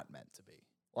are not meant to be.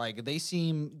 Like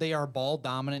they are ball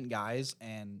dominant guys,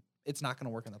 and it's not going to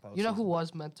work in the postseason. You know who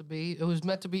was meant to be? It was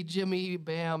meant to be Jimmy,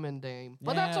 Bam, and Dame.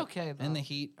 But that's Yeah, okay, though. And the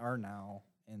Heat are now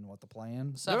in the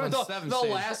play-in. Seven. The, seven the seed.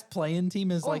 last play-in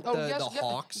team is like the guess-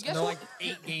 Hawks. guess and they're what? like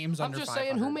 8 games I'm under just 500.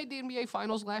 saying, who made the NBA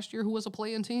Finals last year who was a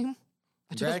play-in team?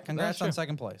 Congrats on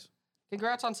second place.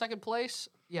 Congrats on second place.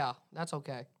 Yeah, that's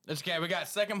okay. It's okay. We got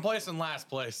 2nd place and last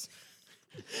place.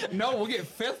 No, we'll get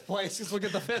 5th place because we'll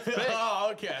get the 5th pick.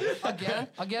 Oh, okay.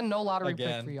 Again, no lottery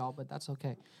Again. pick for y'all, but that's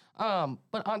okay.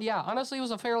 Yeah, honestly, it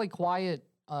was a fairly quiet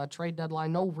trade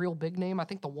deadline. No real big name. I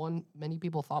think the one many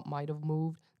people thought might have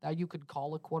moved that you could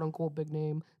call a quote-unquote big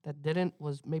name that didn't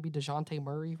was maybe DeJounte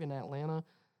Murray in Atlanta.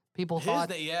 People thought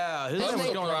His his name was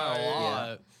name- going around a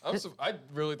lot. I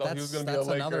really thought he was going to be a That's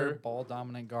Laker. another ball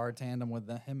dominant guard tandem with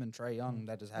him and Trae Young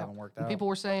that just haven't worked out. people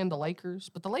were saying the Lakers,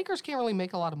 but the Lakers can't really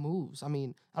make a lot of moves. I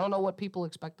mean, I don't know what people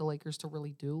expect the Lakers to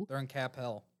really do. They're in cap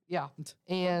hell. Yeah,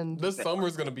 and This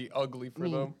summer's going to be ugly for I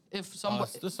mean, them. if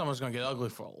somebody, This summer's going to get ugly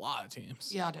for a lot of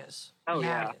teams. yeah, it is. Oh,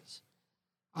 yeah. it is.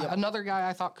 Another guy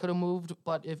I thought could have moved,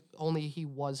 but if only he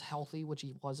was healthy, which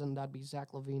he wasn't, that'd be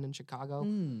Zach LaVine in Chicago.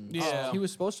 Yeah. He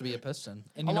was supposed to be a Piston.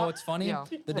 And A you know lot- what's funny? yeah.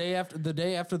 The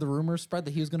day after the rumors spread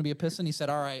that he was going to be a Piston, he said,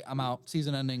 "All right, I'm out.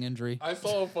 Season-ending injury." I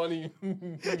saw a funny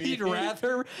He'd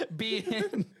rather be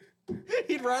in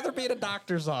He'd rather be in a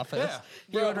doctor's office. Yeah.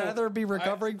 He would Bro, rather be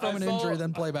recovering from an injury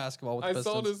than play basketball with the I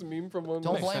Pistons. saw this meme from one of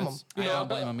Don't the blame him. sense. I don't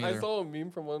blame him I either. saw a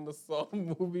meme from one of the Saw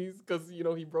movies because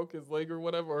he broke his leg or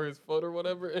whatever, or his foot or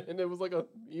whatever, and it was like a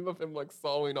meme of him like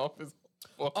sawing off his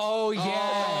foot. Oh yeah,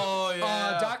 Oh,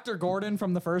 yeah. Dr. Gordon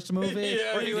from the first movie,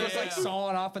 Yeah, where he was yeah. like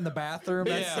sawing off in the bathroom.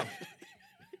 That's Yeah.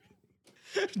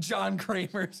 John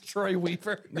Kramer's Troy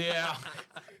Weaver. Yeah.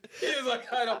 He's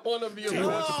like, I don't want to be a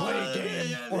want to play a Oh, game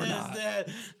yeah, or it is not? that.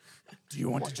 Do you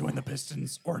want to join the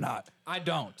Pistons or not? I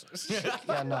don't. Yeah,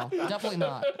 no, definitely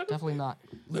not. Definitely not.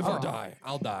 Live Oh. or die.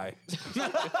 I'll die.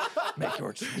 Make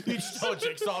your choice. You just told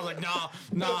Jigsaw, like, nah,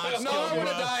 I just No, killed I you, want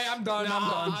to bro. die. I'm done.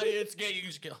 Nah, I'm done. it's gay. You can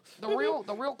just kill.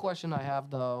 The real question I have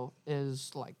though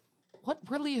is like, what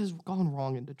really has gone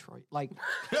wrong in Detroit? Like,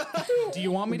 Do you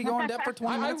want me to go in depth for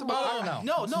 20 minutes about it? I don't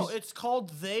know. No, it's called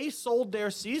they sold their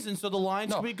season so the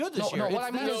Lions can be good this year. No, what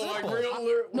It's I mean that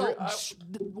is, No, like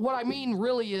simple. no, what I mean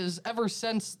really is ever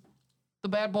since the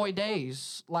bad boy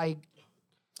days, like,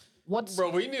 what's Bro,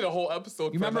 we need a whole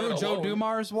episode. You for remember that who Joe alone.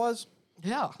 Dumars was?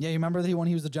 yeah, Yeah, you remember when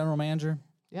he was the general manager?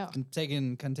 yeah,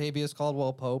 Taking Contavious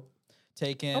Caldwell Pope,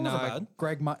 taking That wasn't bad.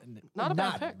 Greg. Not a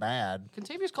bad pick. bad.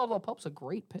 Contavious Caldwell Pope's a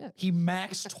great pick. He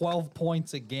maxed 12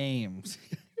 points a game.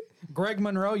 Greg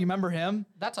Monroe, you remember him?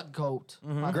 That's a goat.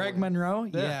 Mm-hmm. by the Greg way. Monroe,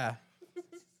 yeah.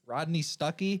 Rodney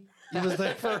Stuckey, he was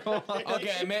there for a while.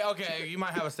 Okay, you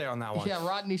might have a stay on that one. Yeah,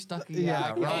 Rodney Stuckey. Yeah, I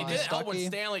Hey, get Rodney it it. didn't help when Stuckey.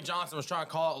 Stanley Johnson was trying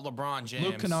to call it LeBron James.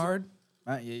 Luke Kennard.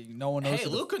 No one knows. Hey, who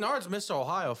the- Luke Kennard's Mr.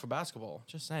 Ohio for basketball.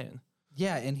 Just saying.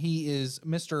 Yeah, and he is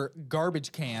Mr.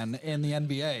 Garbage Can in the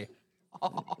NBA.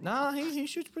 Nah, he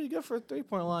shoots pretty good for a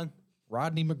 3-point line.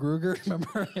 Rodney McGruger,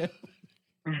 remember him?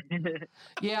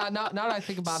 Yeah, now that I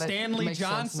think about it, Stanley makes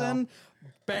sense now. Johnson,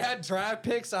 bad draft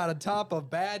picks on top of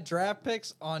bad draft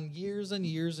picks on years and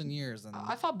years and years. And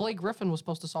I thought Blake Griffin was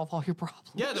supposed to solve all your problems.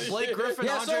 Yeah, the Blake Griffin,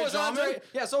 yeah, Andre so was Drummond. Andre.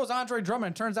 Yeah, so was Andre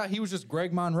Drummond. Turns out he was just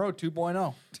Greg Monroe oh.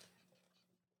 2.0.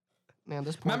 Man,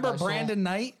 this poor Remember guy saw- Brandon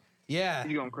Knight? Yeah,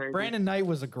 He's going crazy. Brandon Knight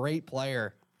was a great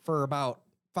player for about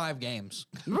 5 games.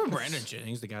 Remember Brandon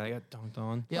Jennings, the guy that got dunked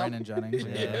on? Yep. Brandon Jennings,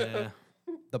 Yeah.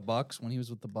 the Bucks when he was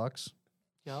with the Bucks.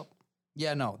 Yep.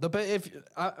 Yeah, no.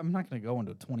 I'm not going to go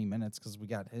into 20 minutes because we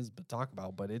got his to talk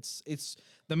about, but it's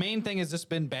the main thing has just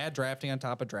been bad drafting on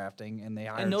top of drafting, and they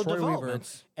hired no Troy Weaver,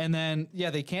 developments. and then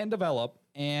they can't develop.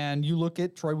 And you look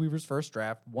at Troy Weaver's first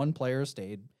draft, one player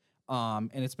stayed, and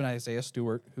it's been Isaiah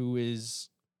Stewart, who is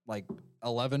like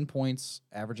 11 points,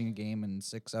 averaging a game, and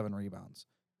 6-7 rebounds,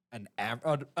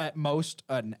 at most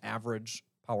an average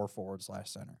power forward /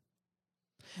 center.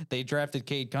 They drafted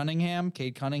Cade Cunningham.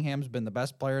 Cade Cunningham's been the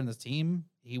best player in the team.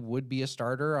 He would be a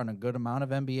starter on a good amount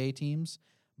of NBA teams,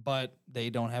 but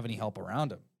they don't have any help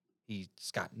around him. He's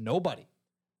got nobody.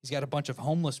 He's got a bunch of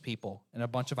homeless people and a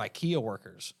bunch of IKEA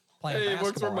workers playing Hey, it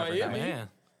works for basketball every Miami. night. Man.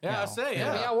 Yeah, I say,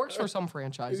 Yeah, yeah. it works for some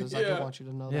franchises. I Yeah. do want you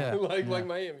to know Yeah. that. like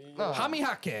Miami. No. Jaime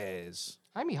Jaquez.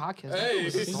 Jaime Hawkins. Hey,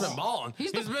 He's been balling.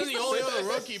 He's He's the- been he's the the only best. other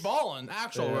rookie balling,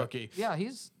 actual Yeah. rookie. Yeah,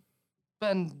 he's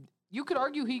been. You could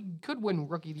argue he could win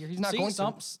Rookie of the Year. He's not See, going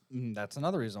to. that's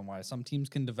another reason why some teams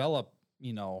can develop,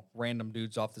 random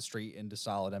dudes off the street into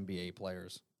solid NBA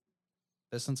players.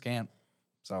 Pistons can't.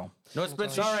 So No,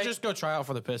 Spencer, you should just go try out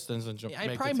for the Pistons and I'd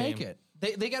make probably the make team.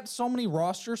 it. They got so many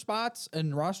roster spots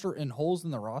and holes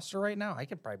in the roster right now. I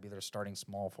could probably be their starting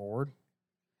small forward.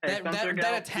 Hey, That Spencer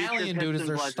Gale, Italian future dude is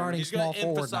their Pistons legend. starting He's small going to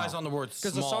forward emphasize now. on the word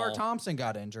Because small. Asar Thompson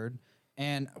got injured,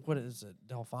 and what is it,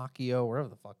 Delfacchio, whatever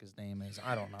the fuck his name is,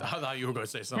 I don't know. I thought you were going to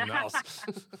say something else.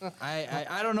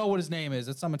 I don't know what his name is.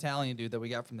 It's some Italian dude that we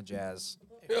got from the Jazz,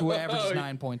 who averages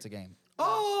 9 points a game.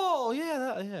 Oh,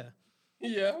 yeah.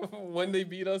 Yeah, when they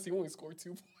beat us, he only scored 2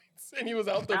 points, and he was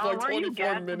out there for Alan, like were you 24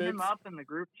 gassing minutes. him up in the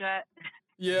group chat?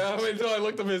 Yeah, until I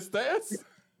looked up his stats.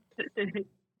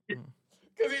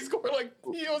 Because he scored when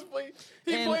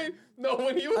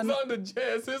he was on the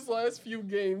Jazz, his last few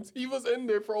games, he was in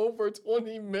there for over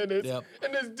 20 minutes. Yep.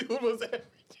 And this dude was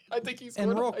I think he scored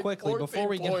real like quickly, 14 before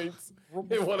we get- points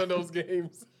in one of those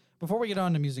games. Before we get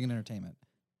on to music and entertainment,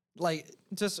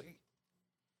 just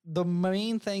the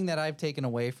main thing that I've taken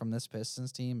away from this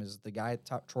Pistons team is the guy,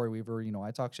 Troy Weaver.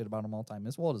 I talk shit about him all the time.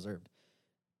 It's well deserved.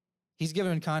 He's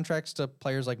given contracts to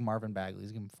players like Marvin Bagley.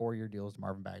 He's given 4-year deals to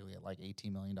Marvin Bagley at like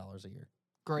 $18 million a year.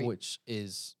 Great. Which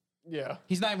is, Yeah.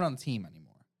 he's not even on the team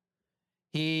anymore.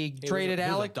 He was traded a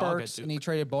Alec dog at Burks Duke. and he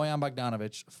traded Bojan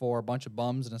Bogdanovic for a bunch of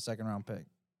bums and a 2nd-round pick.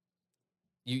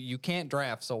 You can't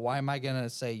draft, so why am I going to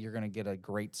say you're going to get a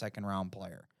great 2nd-round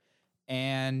player?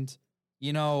 And,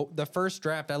 the first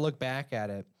draft, I look back at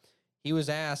it, he was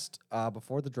asked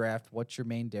before the draft, what's your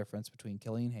main difference between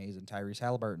Killian Hayes and Tyrese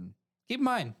Halliburton? Keep in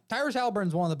mind, Tyrese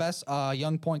Halliburton's one of the best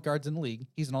young point guards in the league.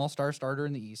 He's an all-star starter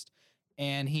in the East,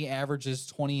 and he averages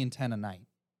 20 and 10 a night,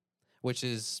 which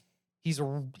is he's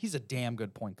a damn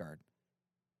good point guard.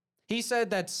 He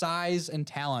said that size and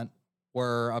talent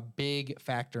were a big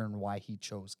factor in why he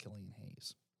chose Killian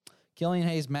Hayes. Killian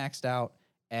Hayes maxed out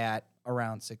at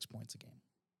around 6 points a game.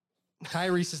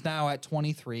 Tyrese is now at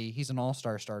 23. He's an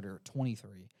all-star starter at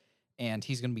 23, and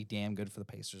he's going to be damn good for the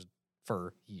Pacers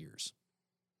for years.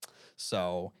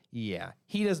 So, yeah,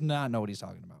 he does not know what he's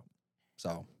talking about.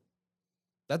 So,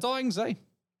 that's all I can say.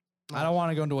 I don't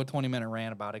want to go into a 20-minute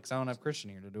rant about it because I don't have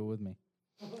Christian here to do it with me.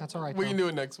 That's all right. We though. can do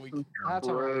it next week. That's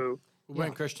all right. Bro. We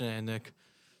went Christian and Nick.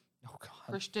 Oh, God.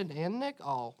 Christian and Nick?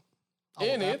 Oh.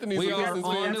 And Anthony's We a are Pistons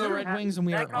on fan, to the too. Red Wings and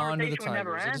we That are on to the conversation would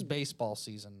never Tigers. It is end. baseball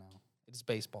season now. It's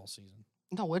baseball season.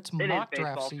 No, it's It is mock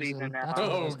draft baseball season. season now. That's what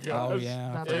it Oh, is. God. Oh, yeah.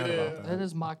 I That's forgot what it about is. that. It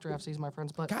is mock draft season, my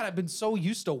friends. But God, I've been so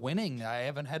used to winning. I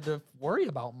haven't had to worry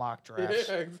about mock drafts.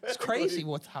 Yeah, It's exactly. crazy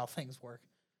how things work.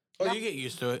 Oh, you get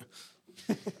used to it.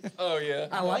 Oh, yeah.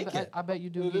 I like it. I bet you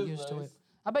do It get is used to nice. it.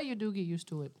 I bet you do get used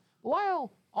to it. But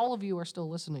while all of you are still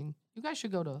listening, you guys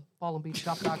should go to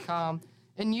ballandbeatshop.com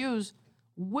and use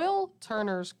Will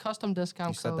Turner's custom You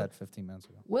discount said code that 15 minutes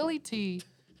ago. Willie T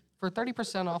for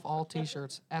 30% off all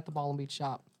t-shirts at the Ball and Beach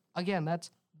Shop. Again,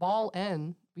 that's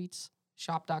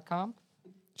ballandbeatshop.com.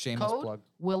 Shameless Code plug.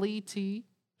 Willie T.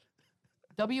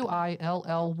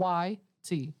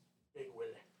 WILLYT.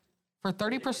 For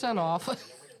 30% off.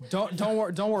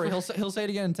 Don't worry. He'll say it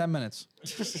again in 10 minutes.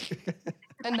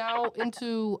 And now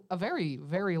into a very,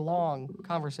 very long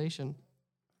conversation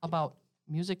about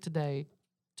music today.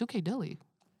 2K Dilly.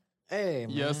 Hey,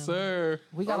 man. Yes, sir.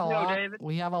 We got a Let's go, lot. David.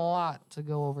 We have a lot to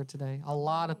go over today. A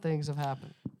lot of things have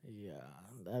happened. Yeah,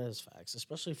 that is facts.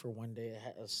 Especially for one day, it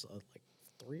has like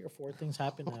 3 or 4 things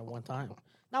happen at one time.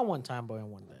 Not one time, but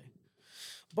in one day.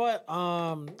 But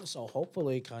so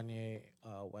hopefully Kanye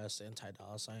West and Ty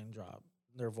Dolla $ign drop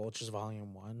their Vultures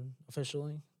Volume 1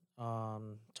 officially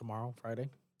tomorrow, Friday.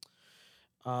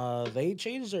 They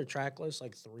changed their track list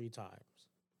like 3 times.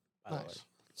 By the way. Nice.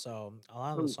 So a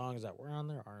lot of the songs that were on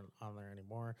there aren't on there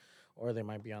anymore, or they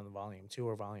might be on the Volume 2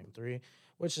 or Volume 3,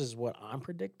 which is what I'm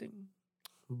predicting.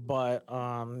 But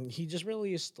he just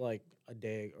released like a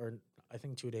day, or I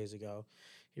think 2 days ago,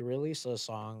 he released a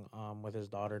song with his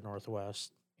daughter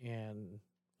Northwest and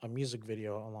a music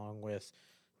video along with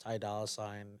Ty Dolla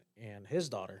 $ign and his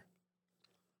daughter.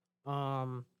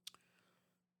 And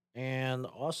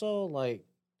also like,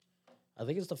 I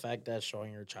think it's the fact that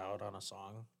showing your child on a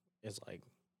song is like,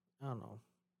 I don't know,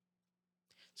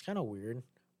 it's kind of weird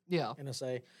Yeah. in a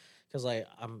say, because like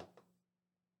how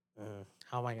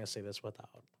am I gonna say this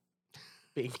without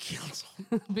being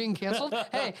canceled? Being canceled?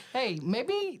 hey,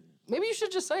 maybe you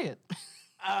should just say it.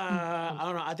 I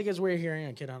don't know. I think it's weird hearing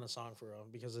a kid on a song for them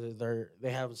because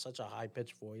they have such a high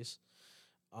pitched voice,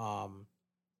 and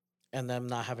them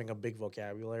not having a big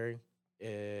vocabulary.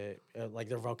 Like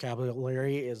their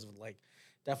vocabulary is like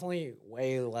definitely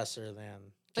way lesser than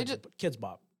They Kids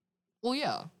Bop, Well,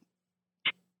 yeah.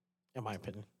 in my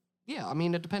opinion. Yeah, I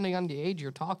mean, depending on the age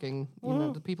you're talking, you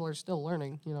know, the people are still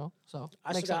learning, you know, so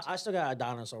I makes still sense. got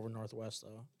Adonis over Northwest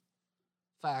though,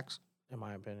 Facts. in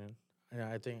my opinion. Yeah,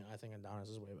 I think Adonis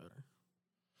is way better,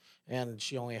 and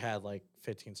she only had like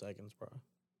 15 seconds, bro.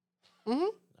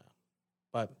 Mm-hmm.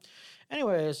 But,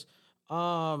 anyways,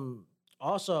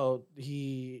 also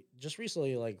he just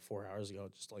recently, like 4 hours ago,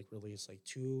 just like released like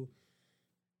 2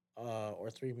 or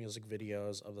 3 music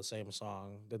videos of the same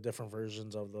song, the different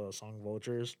versions of the song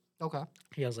Vultures. Okay.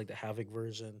 He has like the Havoc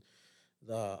version,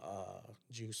 the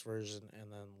Juice version,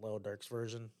 and then Lil Durk's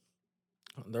version.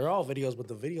 They're all videos, but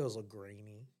the videos look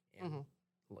grainy and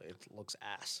it looks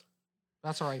ass.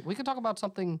 That's all right. We could talk about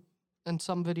something in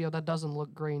some video that doesn't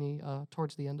look grainy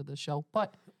towards the end of the show,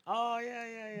 but Oh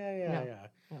yeah.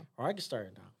 Or I can start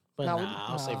it now, but No,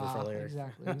 I'll save it for later.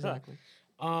 Exactly.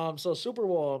 So Super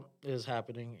Bowl is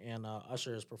happening and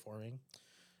Usher is performing.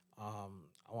 I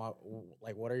want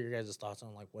what are your guys' thoughts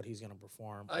on like what he's gonna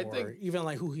perform, I or think- even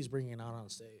like who he's bringing out on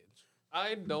stage?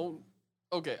 I don't.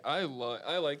 Okay, I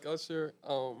like Usher.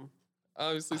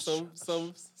 Obviously some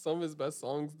of his best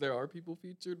songs there are people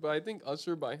featured, but I think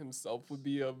Usher by himself would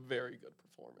be a very good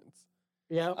performance.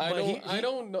 Yeah, I but don't. I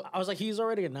don't know. I was like, he's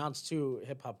already announced 2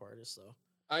 hip hop artists though.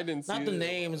 I didn't see Not the it.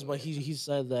 names, but he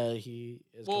said that he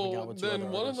is coming out Well, with 2 then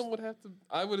other one of artists. them would have to.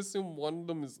 I would assume one of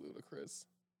them is Ludacris,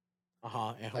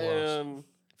 And who else? and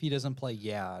If he doesn't play,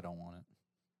 yeah, I don't want it.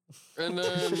 and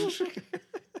then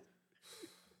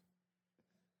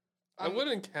I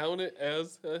wouldn't count it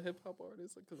as a hip hop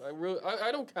artist because I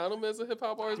don't count him as a hip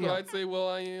hop artist, Yeah. but I'd say, well,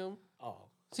 I am. Oh,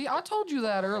 See, I told you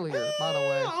that earlier, by the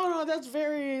way. I don't know. That's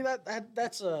very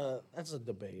that's a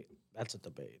debate. That's a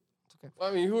debate.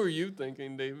 I mean, who are you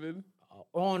thinking, David?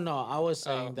 Oh no, I was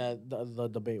saying that the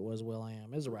debate was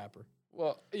Will.i.am is a rapper.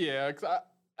 Well, yeah, 'cause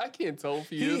I can't tell if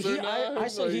he is or not.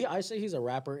 I say he's a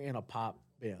rapper in a pop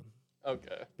band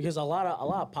Okay. because a lot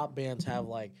of pop bands have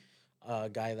like a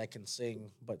guy that can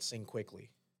sing but sing quickly.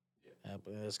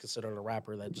 But it's considered a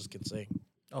rapper that just can sing.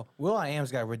 Oh,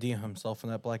 Will.i.am's got to redeem himself from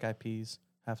that Black Eyed Peas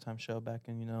halftime show back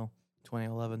in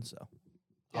 2011. So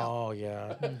Yeah. Oh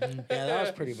yeah, yeah, that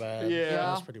was pretty bad. Yeah.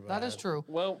 that was pretty bad. That is true.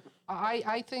 Well,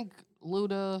 I think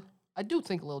Luda. I do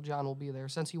think Lil Jon will be there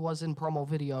since he was in promo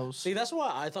videos. See, that's why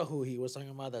I thought who he was talking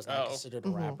about. That's not Oh. considered a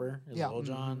rapper. Is Yeah. Lil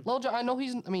Jon. Lil Jon, I know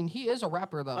he's. I mean, he is a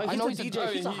rapper though. I He's know a he's DJ. a.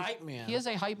 He's a he- hype man. He is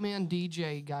a hype man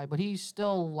DJ guy, but he's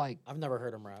still like. I've never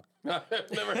heard him rap.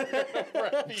 I've never heard of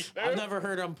rap either. I've never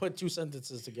heard him put two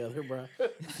sentences together, bro.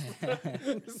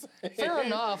 Fair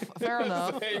enough. Fair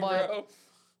enough. Same, But bro.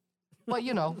 but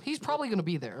he's probably going to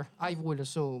be there. I would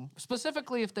assume,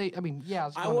 specifically if they. I mean, yeah.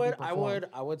 It's I gonna be would, performed.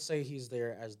 I would say he's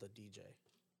there as the DJ,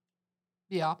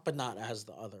 Yeah. but not as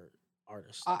the other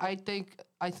artist. I think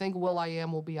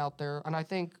Will.i.am will be out there, and I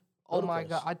think oh my Ludacris.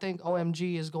 god, I think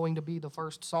OMG is going to be the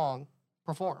first song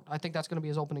performed. I think that's going to be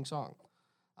his opening song,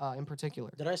 in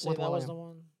particular. Did I say with that was the Will.i.am.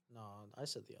 one? No, I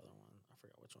said the other one. I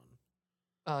forgot which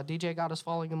one. DJ Got Us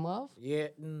Falling in Love? Yeah,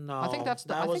 no. I think that's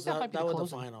the- I think that might be the was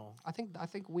closing. the final. I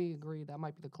think we agree that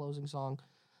might be the closing song.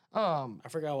 I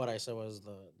forgot what I said was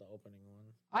the opening one.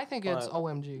 I think it's But-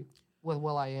 OMG with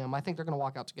Will.i.am. I think they're going to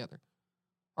walk out together,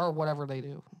 or whatever they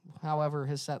do, however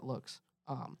his set looks.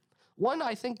 One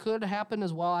I think could happen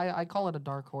as well. I call it a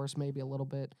dark horse, maybe a little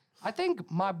bit. I think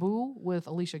My Boo with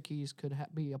Alicia Keys could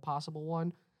be a possible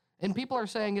one. And people are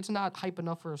saying it's not hype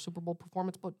enough for a Super Bowl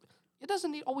performance, but it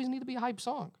doesn't always need to be a hype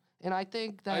song. And I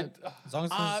think that As long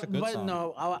as it's a good but song.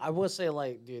 no, I would say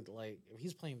like, dude, like if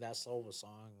he's playing that slow of a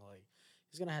song, like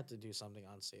he's gonna have to do something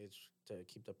on stage to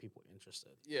keep the people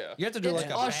interested. Yeah. You have to do it's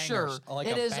like a Usher. banger, like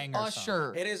It a is banger song.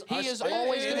 Usher. It is He Usher. is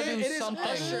always going to do It is something.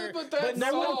 Usher, But that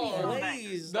no one song-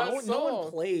 plays. that No one song-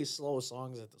 plays slow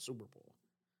songs at the Super Bowl.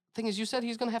 Thing is, you said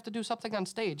he's going to have to do something on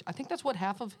stage. I think that's what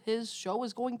half of his show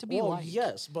is going to be Well, like.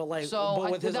 yes, but like, So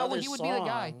but with his other he would be the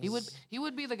guy. He would songs, he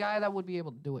would be the guy that would be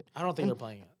able to do it. I don't think they're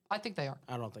playing it. I think they are.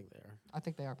 I don't think they are. I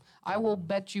think they are. I will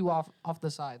bet you off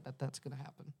the side that that's going to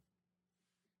happen.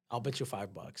 I'll bet you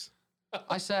 $5.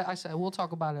 I said we'll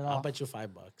talk about it I'll off. bet you $5.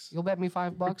 You'll bet me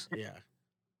 $5. Yeah.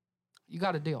 You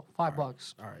got a deal.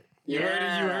 $5. All right. You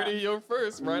heard it here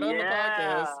first, right on the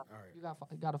podcast. All right.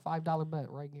 You got a $5 bet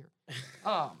right here.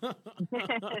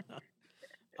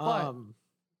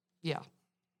 Yeah.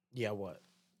 Yeah. What?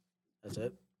 That's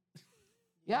it.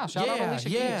 Yeah. Shout out Alicia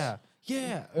Keys.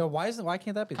 Yeah. Why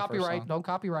can't that be the first Copyright. song? Don't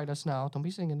copyright us now. Don't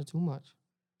be singing it too much.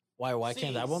 Why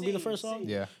can't that one be the first song?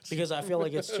 Yeah, Because I feel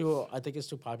like it's too. I think it's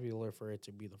too popular for it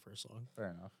to be the first song. fair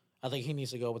enough. I think he needs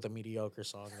to go with a mediocre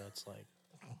song that's like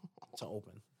to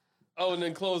open. Oh, and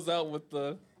then close out with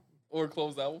a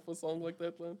song like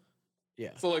that then? Yeah.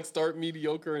 So like start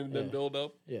mediocre and then Yeah. build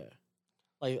up? Yeah.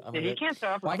 Like I Yeah, mean, he can't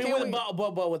stop. Why I mean, can't with,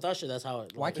 we- but with Usher, that's how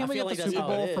it. Why like, can't I we feel get like the that's Super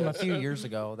how it Bowl from a is. few years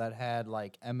ago that had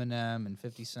like Eminem and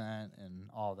 50 Cent and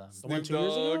all of them? The one Snoop 2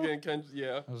 years ago? Dogg and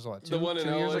yeah. It was what, The one in 2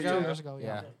 years LA, ago? 2 years ago, yeah.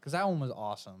 Yeah, because that one was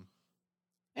awesome.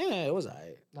 Yeah, it was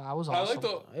alright. Nah, it was I awesome. like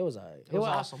the It was alright. It was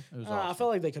awesome. It was I awesome. feel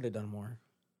like they could have done more.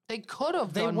 They could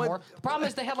have They done went- more. The problem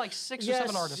is they had like 6 or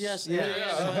 7 artists. Yes, Yeah.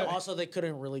 yeah. But also, they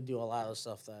couldn't really do a lot of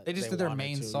stuff that They just did their wanted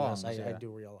main to. songs, Yes, I yeah. do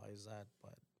realize that,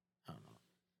 but I don't know.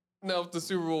 Now if the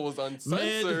Super Bowl was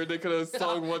uncensored, they could have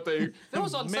sung what they If it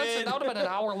was uncensored, that would have been an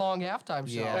hour-long halftime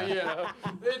show. Yeah. yeah.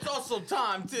 it's also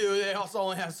time too. They also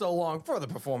only have so long for the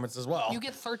performance as well. You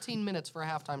get 13 minutes for a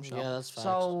halftime show. Yeah, that's facts.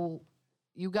 So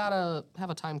you gotta have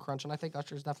a time crunch, and I think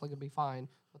Usher's definitely gonna be fine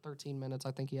with 13 minutes.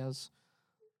 I think he has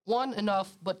one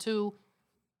enough, but two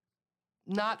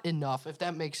not enough. If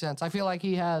that makes sense. I feel like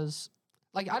he has.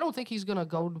 Like I don't think he's gonna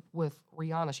go with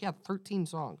Rihanna. She had 13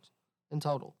 songs in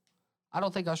total. I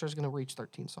don't think Usher's gonna reach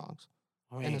 13 songs.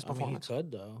 I mean, in his he performance.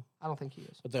 could though. I don't think he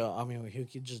is. But I mean, he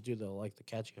could just do the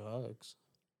catchy hugs.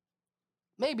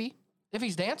 Maybe if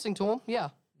he's dancing to him, yeah,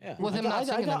 Yeah, With him not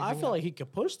singing I anything, feel yeah. like he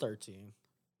could push 13.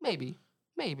 maybe.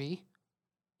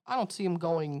 I don't see him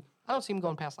going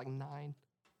past like 9.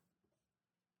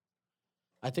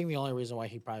 I think the only reason why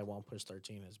he probably won't push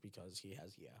 13 is because he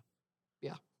has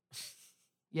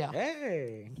Yeah,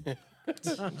 Hey.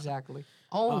 exactly.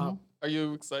 Oh, Are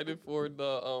you excited for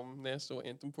the national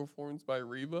anthem performance by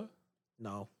Reba?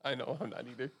 No, I know I'm not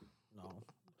either. no.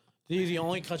 The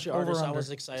only country artist I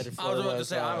was excited for I was about to was,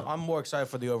 say I'm more excited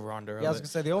for the over under. Yeah, I was gonna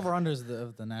say the over under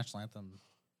of the national anthem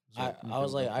I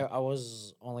was like, I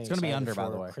was only. It's gonna be excited under, by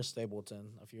for the way. Chris Stapleton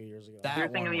a few years ago. That You're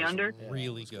thinking one the was under?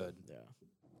 really good. Yeah.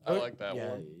 I like that yeah,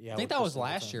 one. Yeah, I think with that Chris was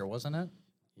last Stapleton. year, wasn't it?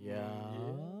 Yeah.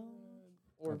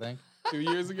 Or I think. 2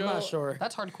 years ago. I'm not sure.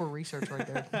 That's hardcore research right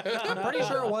there. I'm pretty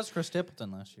sure it was Chris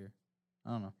Stapleton last year.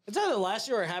 I don't know. It's either last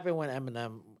year or it happened when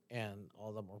Eminem and all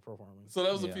of them were performing. So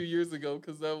that was a Yeah. few years ago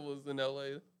because that was in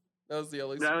LA. That was the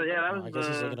LA. That was I guess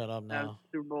he's the looking it up that was now.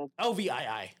 Super Bowl.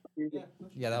 LVII.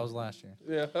 Yeah, that was last year.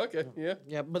 Yeah. Okay. Yeah.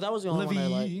 Yeah, but that was the only one I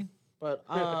liked. But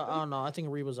I don't know. I think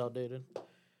Reba's outdated.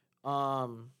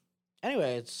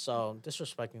 Anyway, it's so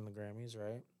disrespecting the Grammys,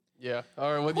 right? Yeah.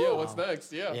 All right. Well, yeah. What's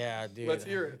next? Yeah. Yeah, dude. Let's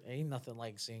hear it. Ain't nothing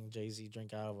like seeing Jay-Z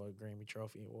drink out of a Grammy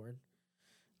Trophy award.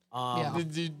 Yeah.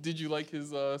 Did you like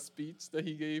his speech that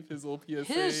he gave? His little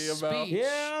PSA His about. speech.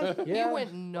 Yeah, He yeah.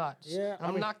 went nuts. Yeah,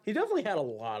 I'm not. He definitely had a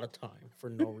lot of time for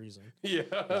no reason. Yeah.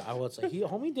 I would say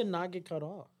homie did not get cut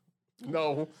off.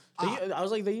 No. I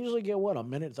was like, they usually get what, a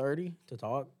minute 30 to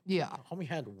talk. Yeah. Homie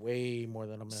had way more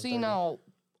than a minute. See 30. now,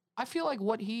 I feel like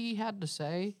what he had to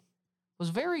say was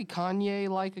very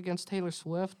Kanye-like against Taylor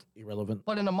Swift, Irrelevant.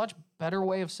 but in a much better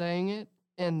way of saying it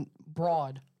and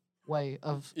broad way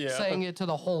of Yeah. saying it to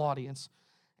the whole audience.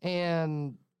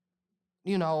 And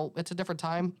you know, it's a different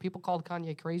time. People called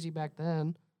Kanye crazy back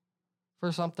then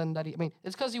for something that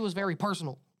it's because he was very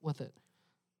personal with it.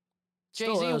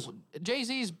 Still is.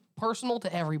 Jay-Z's personal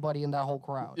to everybody in that whole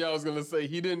crowd. Yeah, I was gonna say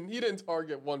he didn't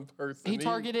target one person. He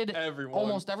targeted everyone.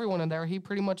 almost everyone in there. He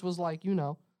pretty much was like, you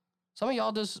know, some of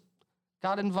y'all just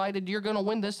got invited. You're gonna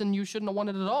win this, and you shouldn't have won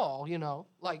it at all. You know,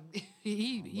 like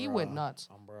he went nuts.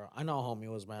 Bro, I know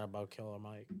homie was mad about Killer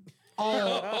Mike.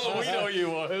 Oh, we know you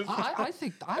was. I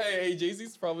think Hey,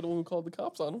 Jay-Z's probably the one who called the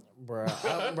cops on him. Bro,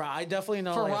 I definitely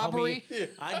know. for like, robbery. Homie,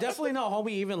 I definitely know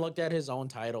homie even looked at his own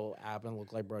title app and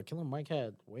looked like, bro, Killer Mike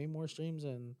had way more streams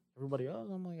than everybody else.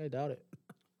 I'm like, I doubt it.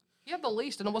 He had the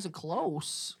least, and it wasn't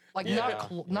close. Like Yeah.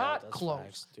 not That's close,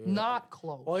 facts, dude. not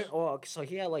close. Well, so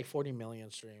he had like 40 million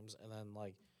streams, and then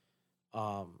like,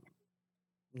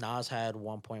 Nas had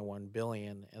 1.1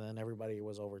 billion, and then everybody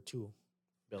was over 2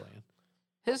 billion.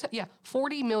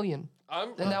 40 million.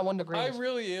 And that won the I Grammys.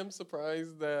 really am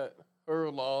surprised that her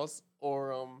loss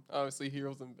or obviously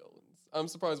Heroes and Villains. I'm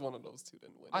surprised one of those two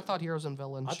didn't win. I thought Heroes and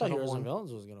Villains. I thought should've Heroes won. and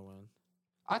Villains was gonna win.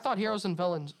 I thought Heroes and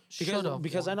Villains should have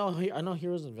Because won. I know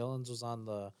Heroes and Villains was on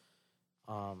the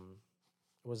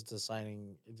was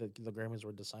deciding the Grammys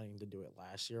were deciding to do it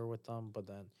last year with them, but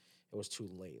then it was too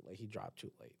late. Like he dropped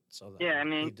too late. So then Yeah, I he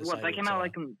mean, what that decided came out to-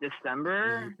 like in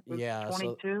December. Yeah, so-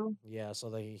 22. Yeah, so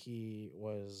that he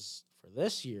was for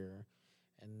this year,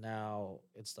 and now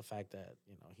it's the fact that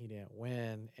he didn't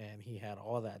win and he had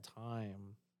all that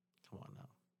time. Come on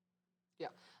now.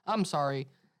 I'm sorry.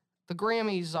 The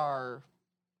Grammys are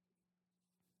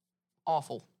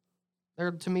awful.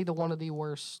 They're to me one of the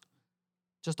worst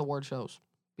just award shows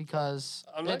because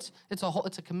I'm not- it's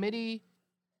a committee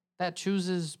that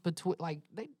chooses between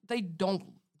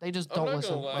they just I'm don't not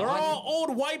listen. gonna lie. They're all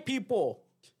old white people.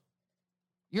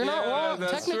 You're not Yeah, wrong.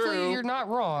 that's Technically, true. you're not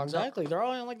wrong. Exactly. They're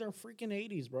all in like their freaking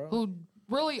 80s, bro. Who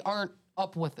really aren't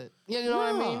up with it. You know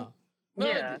what I mean? No,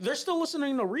 Yeah. they're still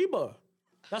listening to Reba.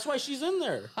 That's why she's in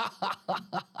there.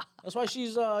 That's why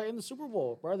she's in the Super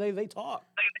Bowl, bro. They talk.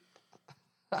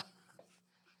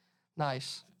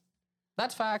 Nice.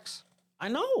 That's facts. I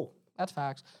know. That's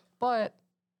facts. But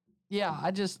yeah,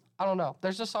 I don't know.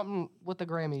 There's just something with the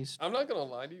Grammys. I'm not gonna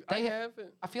lie to you. They I ha-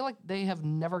 haven't. I feel like they have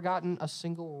never gotten a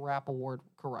single rap award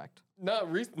correct. Not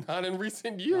in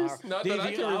recent years. Not that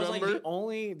I can I was like, remember.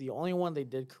 the only one they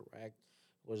did correct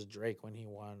was Drake when he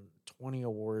won 20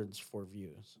 awards for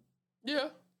views. Yeah.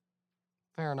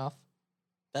 Fair enough.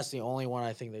 That's the only one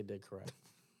I think they did correct.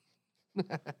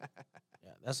 Yeah,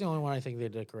 that's the only one I think they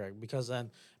did correct because then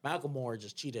Macklemore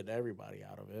just cheated everybody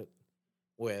out of it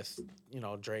with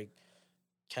Drake,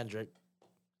 Kendrick.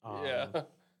 Yeah. I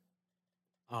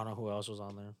don't know who else was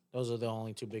on there. Those are the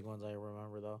only two big ones I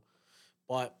remember though.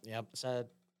 But yep, sad.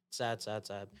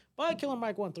 But Killer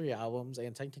Mike won 3 albums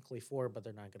and technically 4, but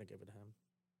they're not gonna give it to him.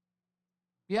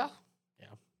 Yeah.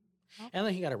 And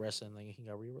then he got arrested and then he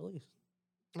got re-released.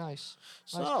 Nice.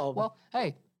 So Nice. Well,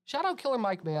 hey, shout out Killer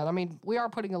Mike, man. I mean, we are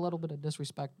putting a little bit of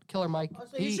disrespect. Killer Mike.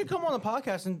 You should come on the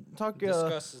podcast and talk.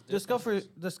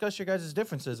 Discuss your guys'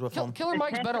 differences with him. Killer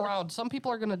Mike's been around. Some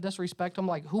people are gonna disrespect him.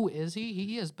 Like, who is he?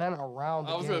 He has been around.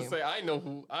 The I was game. gonna say I know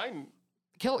who I.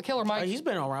 Killer Mike. he's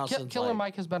been around since Killer like,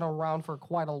 Mike has been around for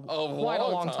quite a long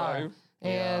long time.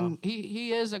 And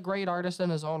he is a great artist in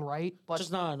his own right, but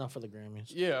just not enough for the Grammys.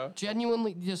 Yeah.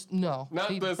 genuinely just no. Not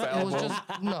this It was album.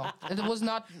 just no. It was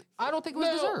not. I don't think it was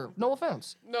No. deserved. No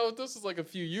offense. No, this was like a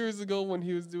few years ago when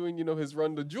he was doing his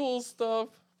Run the Jewels stuff.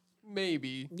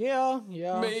 maybe. Yeah,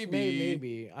 Maybe.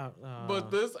 maybe.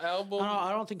 But this album,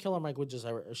 I don't think Killer Mike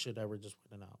should ever just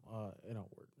win an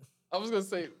award. I was gonna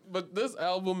say, but this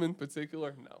album in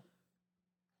particular, no.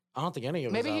 I don't think any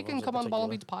of. Maybe his he can albums in come on the Ball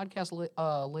and particular. Beats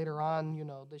podcast later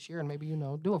on, this year, and maybe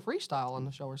do a freestyle on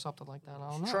the show or something like that. I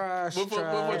don't know. Trash. What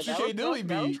trash. TK Dilly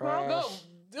that was beat? trash. No,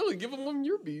 Dilly, give him one of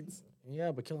your beats.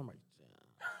 Yeah, but Killer Mike.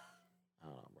 Yeah. I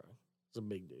don't know, bro. He's a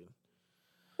big dude.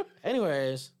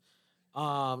 Anyways,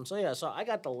 so I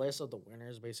got the list of the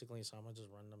winners basically. So I'm gonna just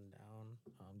run them down.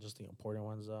 Just the important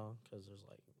ones though, because there's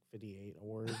like 58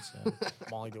 awards, and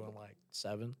I'm only doing like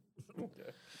 7. Okay.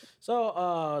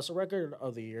 So record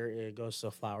of the year, it goes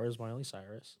to Flowers, Miley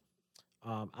Cyrus.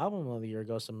 Album of the year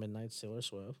goes to Midnight, Taylor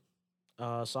Swift.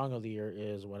 Song of the year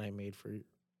is What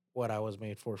I Was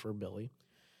Made For Billy.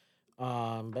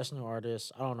 Best new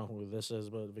artist, I don't know who this is,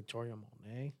 but Victoria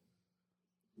Monet.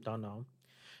 Don't know.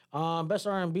 Best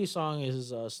R&B song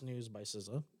is Snooze by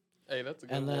SZA. Hey, that's a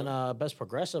good And one. then best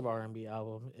progressive R&B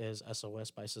album is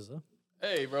SOS by SZA.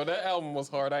 Hey, bro, that album was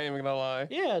hard. I ain't even gonna lie.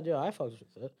 Yeah, dude, I fucked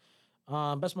with it.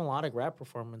 Best melodic rap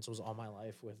performance was All My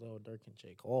Life with Lil Durk and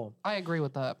J. Cole. I agree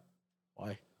with that.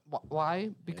 Why? Why?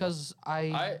 Because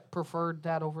I preferred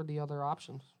that over the other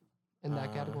options in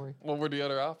that category. What were the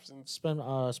other options?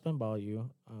 Spinball You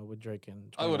with Drake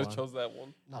and 21. I would have chose that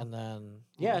one. No. And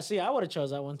then see, I would have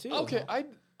chose that one too. Okay,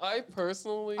 I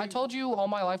personally, I told you All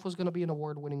My Life was going to be an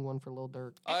award-winning one for Lil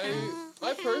Durk.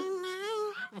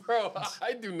 Bro,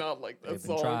 I do not like that They've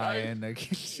been song. trying.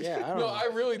 Yeah, I don't No, know. I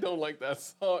really don't like that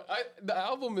song. The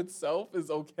album itself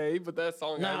is okay, but that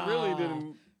song I really Nah.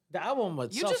 didn't. The album You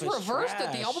itself just is reversed it. The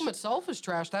trash. album itself is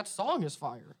trash. That song is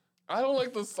fire. I don't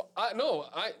like the song.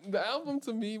 The album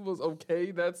to me was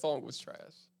okay. That song was trash.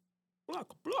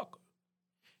 Block.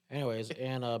 Anyways,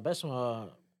 and best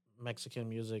Mexican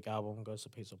music album goes to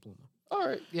Peso Pluma. All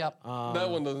right, Yep. that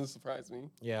one doesn't surprise me.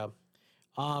 Yeah.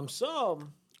 So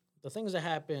the things that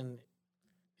happen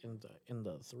in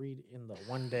the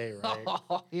one day, right?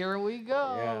 Here we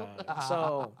go. Yeah.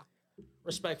 So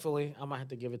respectfully, I might have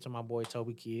to give it to my boy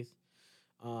Toby Keith.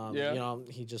 Yeah.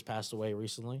 He just passed away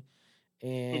recently.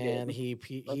 And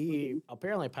he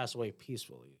apparently passed away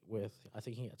peacefully with, I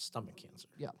think he had stomach cancer.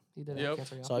 Yeah, he did Yep. have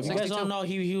cancer. Yeah. So if you guys don't know,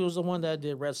 he was the one that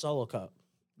did Red Solo Cup.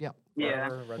 Yep. Yeah,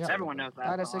 Yeah. everyone knows that.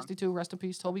 Died at song. 62. Rest in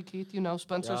peace, Toby Keith.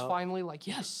 Spencer's Yeah. finally like,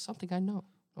 yes, something I know.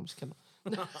 I'm just kidding.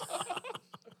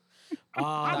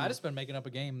 I just been making up a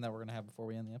game that we're gonna have before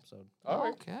we end the episode. All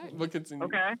right, Okay. but continue.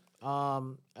 Okay.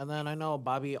 And then I know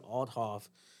Bobby Althoff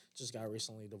just got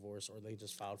recently divorced, or they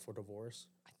just filed for divorce.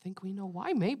 I think we know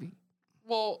why, maybe.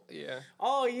 Well, yeah.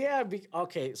 Oh yeah.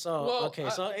 Okay. So Well,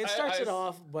 so it starts I- it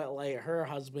off, but like her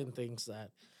husband thinks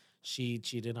that she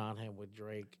cheated on him with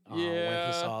Drake when he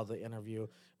Yeah. saw the interview.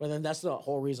 But then that's the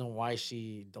whole reason why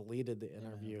she deleted the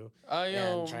interview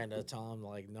and trying to tell him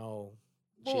like, no.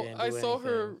 She Well, didn't do I saw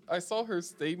her. anything. I saw her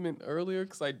statement earlier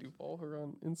because I do follow her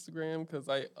on Instagram because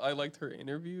I liked her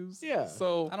interviews. Yeah.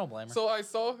 So I don't blame her. So I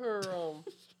saw her.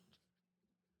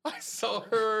 I saw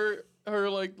her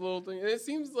like little thing. And it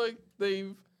seems like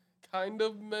they've kind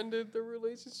of mended the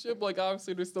relationship. Like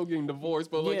obviously they're still getting divorced,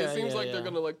 but like Yeah, it seems yeah, like they're yeah.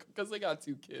 gonna like because they got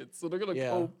 2 kids, so they're gonna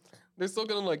Yeah. they're still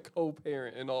gonna like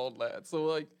co-parent and all that. So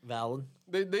like Valid.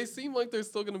 they seem like they're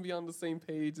still gonna be on the same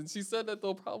page. And she said that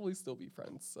they'll probably still be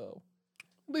friends. So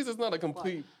at least it's not a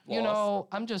complete loss.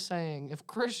 I'm just saying, if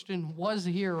Christian was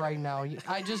here right now,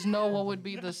 I just know what would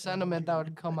be the sentiment that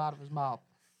would come out of his mouth.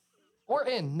 Or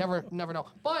never know.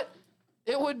 But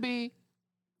it would be,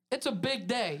 it's a big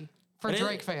day for It is-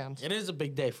 Drake fans. It is a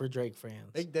big day for Drake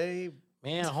fans. Big day.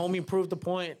 Man, homie proved the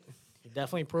point. He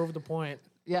definitely proved the point.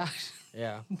 Yeah.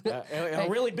 Yeah. A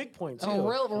really big point too.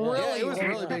 Really, it was a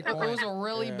really big It was point. a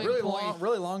really big Really point.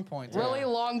 long point. Really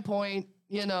long point,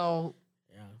 Yeah.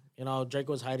 Drake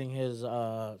was hiding his,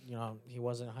 he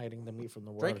wasn't hiding the meat from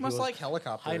the world. Drake He must was like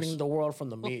helicopters. hiding the world from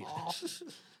the meat.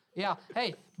 Yeah.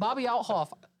 Hey, Bobby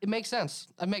Althoff. It makes sense.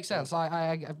 It makes sense.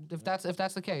 If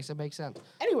that's the case, it makes sense.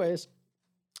 Anyways,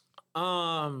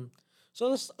 so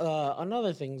this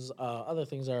other things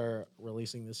are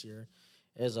releasing this year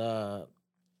is or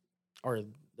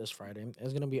this Friday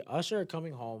is gonna be Usher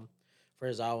coming home for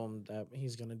his album that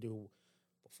he's gonna do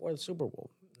before the Super Bowl.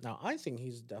 Now I think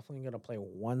he's definitely gonna play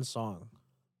one song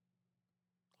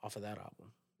off of that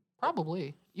album.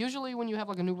 Probably. Usually, when you have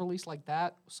like a new release like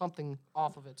that, something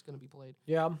off of it's gonna be played.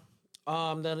 Yeah.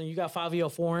 Then you got Fabio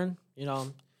Foreign,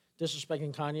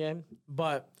 disrespecting Kanye,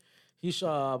 but he's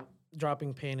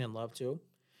dropping Pain and Love too.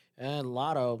 And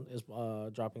Lotto is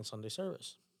dropping Sunday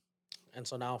Service. And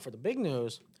so now for the big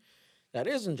news that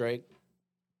isn't Drake,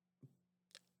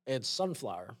 it's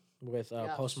Sunflower with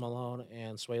Yes. Post Malone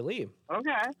and Sway Lee.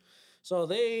 Okay. So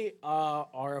they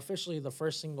are officially the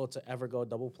first single to ever go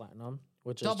double platinum,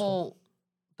 which is Double.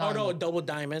 Oh no, diamond. double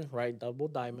diamond, right? Double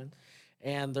diamond,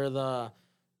 and they're the,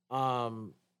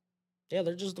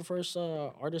 they're just the first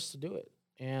artist to do it.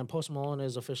 And Post Malone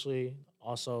is officially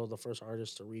also the first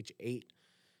artist to reach 8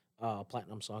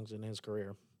 platinum songs in his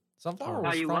career. Sunflower Oh,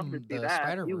 was you love from to see the that.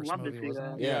 Spider You Verse love to movie, see wasn't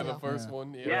that. it? Yeah, Yeah. the first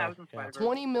one. Yeah. Yeah, it was in Yeah. Spider-Verse.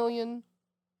 20 million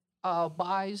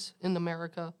buys in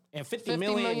America. And 50 50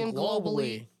 million million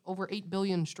globally, Over 8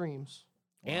 billion streams.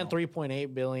 and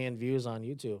 3.8 billion views on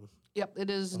YouTube. Yep, it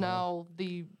is now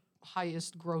the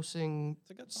highest grossing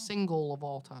It's a good song. single of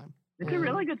all time. It's a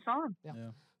really good song.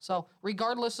 So,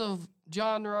 regardless of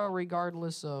genre,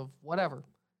 regardless of whatever,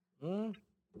 Mm.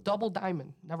 double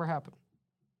diamond never happened.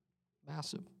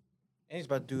 Massive. And he's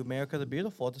about to do America the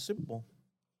Beautiful at the Super Bowl.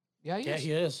 Yeah, he Yeah, is.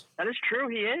 he is. That is true.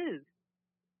 He is.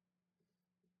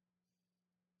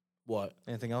 What?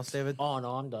 Anything else, David? Oh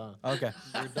no, I'm done. Okay.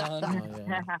 You're done. Oh,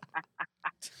 yeah.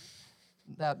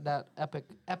 That epic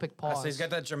I pause. say he's got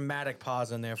that dramatic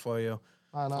pause in there for you.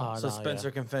 I know. Oh, So no, Spencer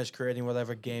can finish creating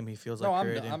whatever game he feels No, like I'm,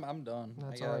 creating. I'm done.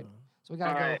 That's I all got right. it. So we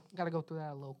gotta All right. gotta go through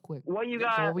that a little quick. What you So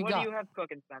got? what we what got? do you have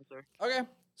cooking, Spencer? Okay.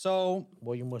 So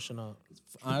What you mushing up?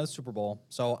 on the Super Bowl.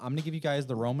 So I'm gonna give you guys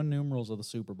the Roman numerals of the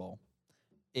Super Bowl.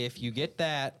 If you get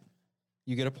that,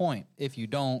 you get a point. If you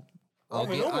don't, I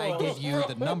give you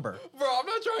the number. Bro, I'm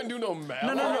not trying to do no math. No.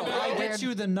 right now. I get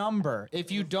you the number.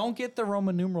 If you don't get the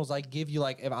Roman numerals, I give you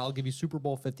I'll give you Super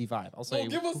Bowl 55. I'll say Well,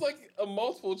 give us like a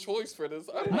multiple choice for this.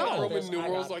 I don't No. know Roman I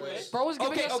numerals got like this. that. Bro was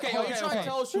giving Okay, us. okay, hold okay, on. Trying to okay.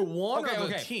 tell us who won Okay, or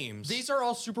the okay. teams. These are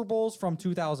all Super Bowls from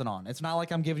 2000 on. It's not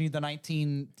like I'm giving you the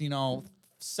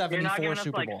 74 giving us,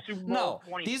 Super like, Bowl. Super Bowl No,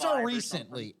 25 these or are something.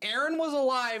 recently. Aaron was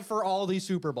alive for all these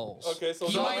Super Bowls. Okay, so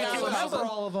he no, might I not can remember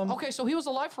remember. all of them. Okay, so he was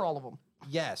alive for all of them.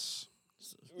 Yes.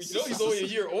 You know he's only a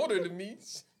year older than me.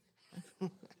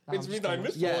 Which means I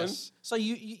missed one. Yes. So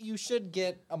you should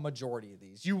get a majority of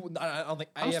these. I don't think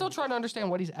I'm still trying to understand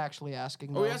what he's actually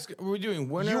asking. Are we, though. are we doing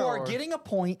winner? You are or- getting a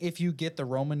point if you get the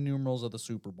Roman numerals of the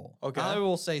Super Bowl. Okay. I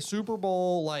will say Super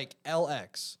Bowl like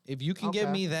LX. If you can give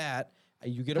Okay. me that,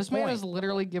 you get This a point. man is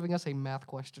literally giving us a math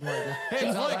question right now.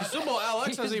 It's like Super Bowl Alex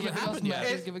He's hasn't even giving us happened math.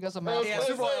 yet. He's giving us a math Yeah,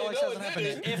 question. Super Bowl LX no, hasn't it happened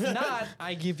yet. didn't. If not,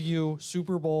 I give you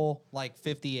Super Bowl like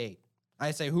 58.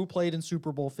 I say who played in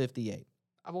Super Bowl 58.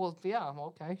 Well, yeah,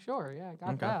 okay, sure, yeah, got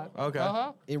Okay. that. Okay.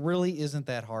 Uh-huh. It really isn't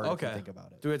that hard if Okay. you think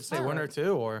about it. Do we have to say All winner right.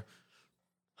 too, or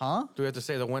Huh? do we have to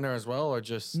say the winner as well, or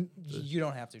just? You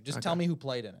don't have to. Just tell me who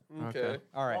played in it. Okay.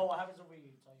 All right. what happens if we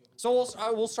tell you?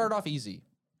 So we'll start off easy.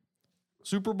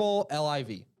 Super Bowl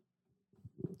LIV.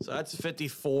 So that's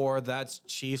 54. That's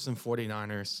Chiefs and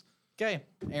 49ers. Okay.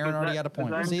 Aaron already got a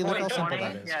point. Is that See, look how 2020? simple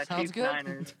that is. Yeah, Sounds Chiefs, good.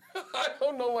 Niners. I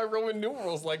don't know my Roman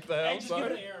numerals like that. I'm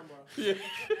sorry. Aaron, bro. Yeah.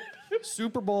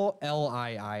 Super Bowl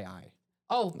LIII.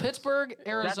 Oh, Pittsburgh,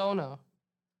 Arizona.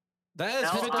 That is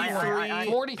L-I-I-I.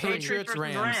 53. 43. Patriots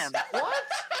versus Rams. What?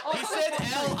 Oh, He said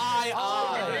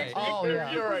L-I-I. Oh,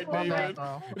 yeah. You're right, My bad, David.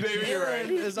 bro. David, you're Aaron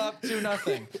right. is up to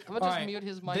nothing. I'm gonna just mute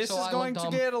his mic This so is I going look to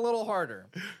dumb. get a little harder.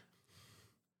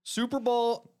 Super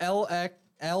Bowl XLVII.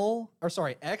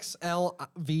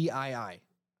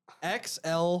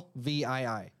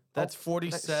 XLVII. That's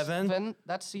 47.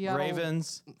 That's Seattle.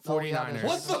 Ravens, Oh, yeah, 49ers. there's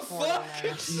What the fuck?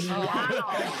 49ers. Wow.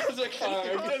 It's like, all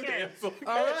right, just cancel.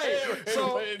 All right.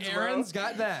 So Wins, bro. Aaron's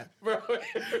got that. Bro,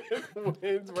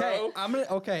 wins, Okay, bro. I'm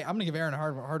gonna give Aaron a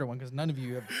harder one because none of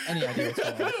you have any idea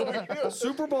what's going on.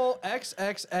 Super Bowl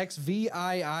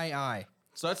XXXVIII.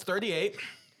 So that's 38.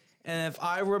 And if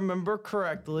I remember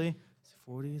correctly,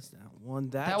 40 is that one.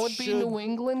 That would be New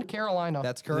England, Carolina.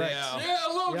 That's correct. Yeah. Yeah,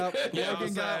 Logan. Yep. Yeah,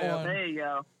 Logan got yeah. one. There you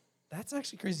go. That's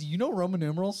actually crazy. You know Roman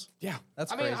numerals? Yeah.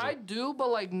 That's I crazy. mean, I do, but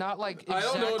like not like I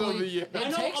exactly. don't know them yet.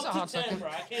 It takes a hot second.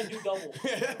 I can't do double.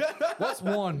 What's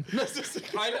one? Yeah.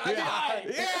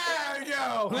 There you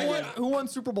go. Who won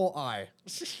Super Bowl I?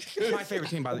 My favorite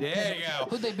team, by the way. There you go.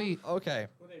 Who'd they beat? Okay.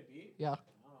 Yeah.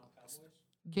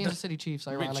 Kansas City Chiefs,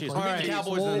 ironically. Chiefs. All Beat right. the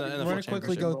Cowboys in the We're NFL gonna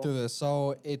quickly go championship. through this.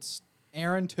 So it's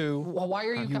Aaron 2. Well, why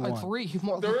are you You counting won. 3? You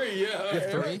more 3, yeah.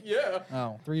 three? Yeah.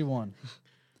 Oh, 3-1.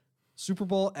 Super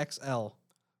Bowl XL.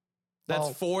 That's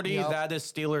Oh, 40. yep. That is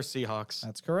Steelers Seahawks.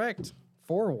 That's correct.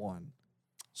 4-1.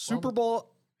 Super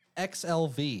Bowl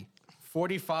XLV.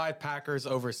 45 Packers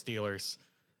over Steelers.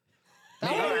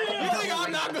 That You one- think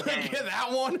I'm not going to get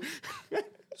that one?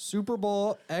 Super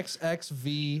Bowl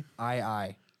XXVII.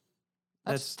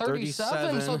 That's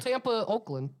 37. So Tampa,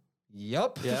 Oakland.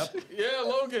 Yep. Yep. Yeah,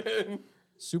 Logan.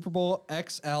 Super Bowl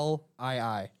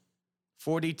XLII.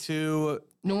 42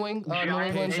 New England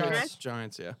Giants, Giants. Patriots?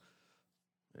 Giants, yeah.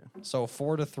 So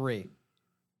 4-3.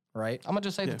 right? I'm gonna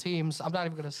just say the teams. I'm not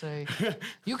even gonna say.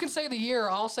 You can say the year.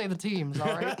 I'll say the teams. All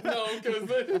right. No,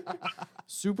 because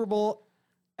Super Bowl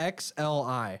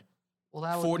XLI. Well,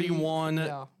 that would 41 Be,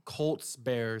 yeah. Colts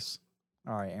Bears.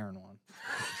 All right, Aaron won.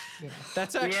 Yeah.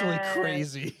 That's actually Yeah.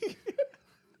 crazy.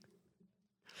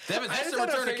 That's I the just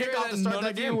return to figured kickoff that to start none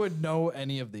that of you game. would know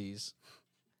any of these,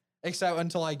 except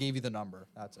until I gave you the number.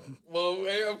 That's it. well,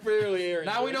 apparently Aaron.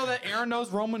 Now we did. know that Aaron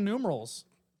knows Roman numerals.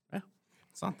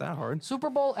 It's not that hard. Super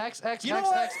Bowl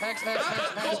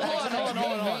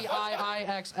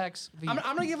XXXXXXXXXXXV. I'm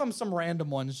gonna give him some random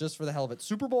ones just for the hell of it.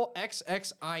 Super Bowl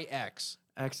XXIX.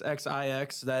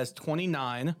 XXIX, that is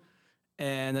 29.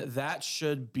 And that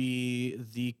should be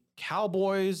the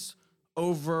Cowboys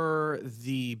over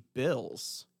the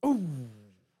Bills. Ooh.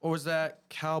 Or was that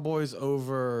Cowboys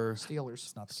over... Steelers.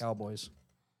 It's not the Cowboys.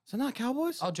 Is it not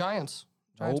Cowboys? Oh, Giants.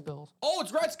 Giants, Nope. Bills. Oh,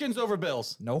 it's Redskins over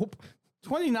Bills. Nope.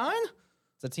 29?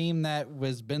 It's a team that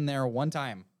was been there one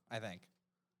time, I think.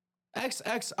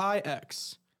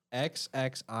 XXIX.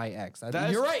 XXIX. That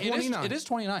is You're right. 29. It is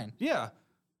 29. Yeah.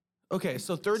 Okay,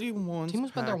 so 31. Team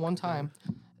who's been there one time.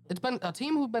 It's been a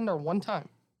team who's been there one time.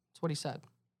 That's what he said.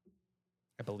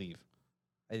 I believe.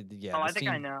 Yeah. Oh, I this think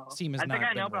team- I know. this team has I think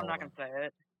not I know, been but I'm well not gonna say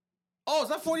it. Oh, is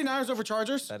that 49ers over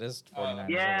Chargers? That is 49.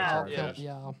 yeah. Okay. Yeah.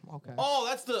 Yeah. Okay. Oh,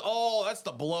 that's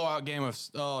the blowout game of...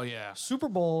 Oh, yeah. Super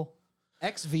Bowl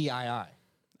XVII.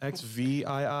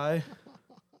 XVII.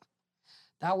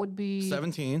 That would be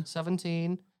 17.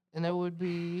 17, and it would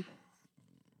be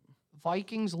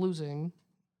Vikings losing.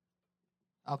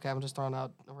 Okay, I'm just throwing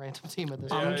out a random team at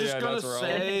this. Yeah, I'm just going that's to wrong.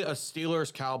 say a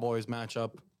Steelers-Cowboys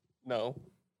matchup. No.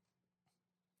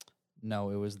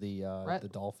 No, it was the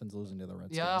Red- Dolphins losing to the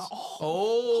Redskins. Yeah.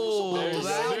 Oh, There's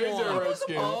your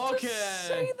Redskins. Okay.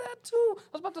 Say that too. I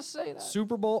was about to say that.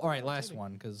 Super Bowl. All right, last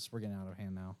one because we're getting out of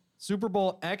hand now. Super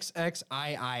Bowl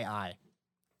XXIII.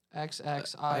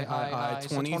 XXIII. So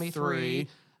 23. 23.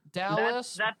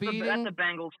 Dallas That's beating. the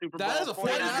Bengals Super Bowl. That is a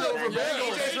 49ers over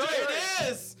Bengals.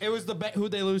 It is. It was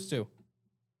who'd they lose to?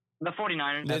 The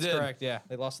 49ers. They That's did. correct. Yeah,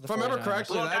 they lost to the. If I remember 49ers.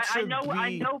 correctly, Look, that I should know. be...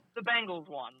 I know the Bengals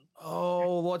won.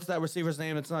 Oh, what's that receiver's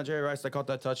name? It's not Jerry Rice that caught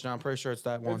that touchdown. I'm pretty sure it's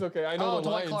that one. It's okay. I know Oh, the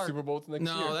Dwight Lions Clark. Super Bowl next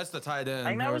year. No, that's the tight end.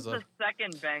 I know There it's was the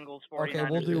second Bengals 49ers. Okay,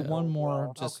 we'll do Super Bowl. one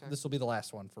more. Just Okay. this will be the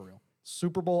last one for real.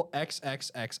 Super Bowl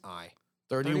XXXI.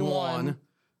 31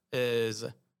 is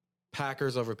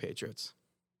Packers over Patriots.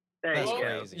 There That's you go.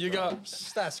 crazy. You bro.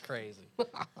 got. That's crazy. So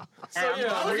I'm yeah,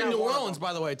 not- I we was in got New one of Orleans,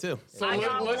 by the way, too. So I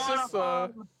got let's one just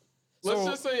of them. let's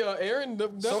just say Aaron So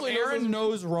definitely Aaron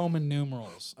knows. knows Roman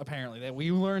numerals. Apparently, that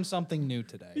we learned something new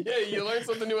today. Yeah, you learn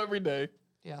something new every day.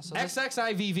 Yeah. So this,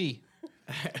 XXIVV.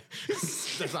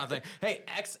 That's not a thing. Hey,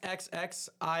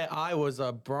 XXXII was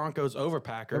Broncos over What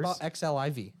Packers. about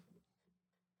XLIV?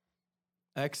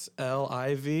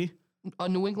 XLIV.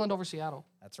 New England over Seattle.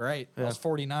 That's right. That was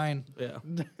 49. Yeah.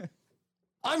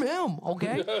 I'm him.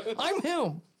 Okay. I'm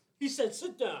him. He said,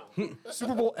 "Sit down."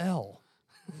 Super Bowl L.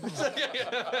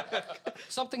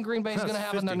 Something Green Bay's gonna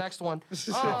have in their 50. next one.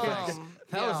 That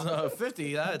Yeah. was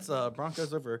 50. That's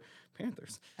Broncos over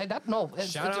Panthers. Hey, that no.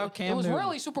 Shout out Cam It was Newton.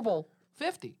 really Super Bowl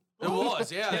 50. It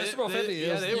was, yeah. Yeah, Super Bowl 50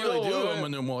 Yeah, is- they You really know do what? them a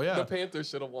numeral, yeah. The Panthers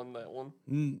should have won that one.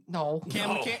 No,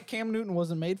 Cam Newton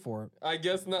wasn't made for it. I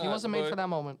guess not. he wasn't made but for that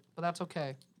moment, but that's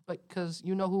okay. But because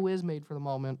you know who is made for the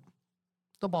moment,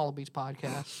 the Ball Beats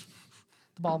podcast.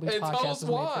 The Ball Beats And podcast tell us is made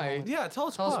for the why. moment. Yeah, tell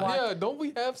us Tell us why. why. Yeah, don't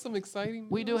we have some exciting?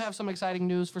 We do news? have some exciting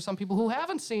news for some people who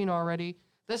haven't seen already.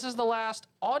 This is the last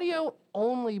audio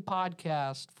only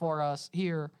podcast for us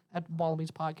here at Ball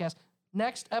Beats Podcast.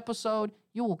 Next episode,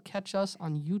 you will catch us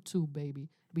on YouTube, baby.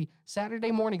 It'll be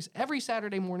Saturday mornings. Every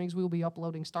Saturday mornings, we will be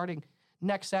uploading starting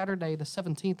next Saturday, the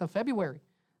 17th of February,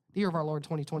 the year of our Lord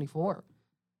 2024.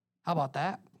 How about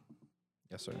that?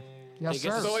 Yes, sir. Yes, They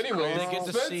get sir. to So anyways, They get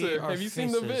to see Spencer, our have you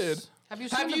seen the vid? faces. Have you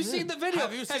seen the vid? video?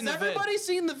 Have you seen the vid? everybody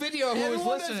seen the video? Who is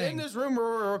Everyone that's listening? in this room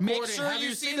are recording. Make sure Have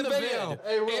you see seen the video. vid?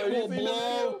 Hey, Will, have It you will seen the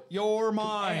blow video? your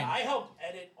mind. I helped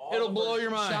edit all. It'll the blow your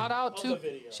versions.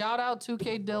 mind. Shout out to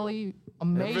K Dilly.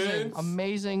 Amazing, Vince.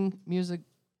 amazing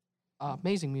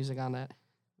music on that.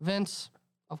 Vince,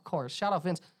 of course. Shout out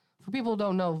Vince. For people who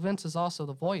don't know, Vince is also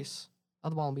the voice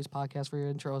of the Ball and Beast podcast for your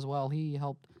intro as well. He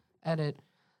helped edit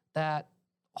that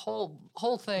whole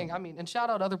thing. I mean, and shout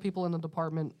out other people in the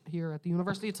department here at the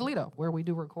University of Toledo, where we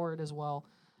do record as well,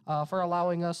 for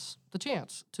allowing us the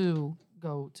chance to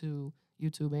go to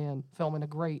YouTube and film in a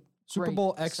great Super great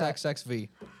Bowl set. XXXV.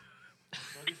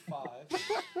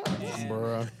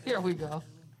 Here we go.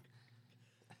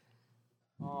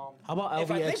 How about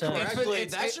If I think LVXL? correctly,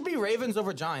 that should be Ravens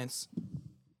over Giants.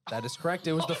 That is correct.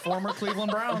 It was the former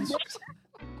Cleveland Browns.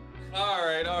 All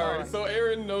right. So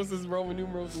Aaron knows his Roman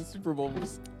numerals and Super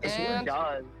Bowls. And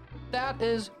God. that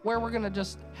is where we're going to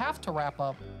just have to wrap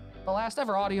up the last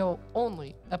ever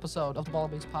audio-only episode of the Ball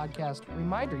and Beats podcast.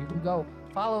 Reminder, you can go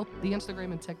follow the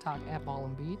Instagram and TikTok at Ball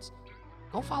and Beats.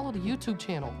 Go follow the YouTube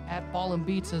channel at Ball and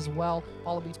Beats as well.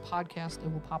 Ball and Beats podcast,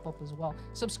 it will pop up as well.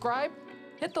 Subscribe,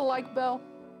 hit the like bell,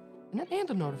 and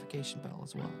a notification bell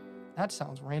as well. That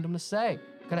sounds random to say.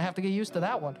 Gonna have to get used to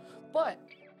that one. But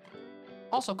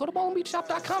also, go to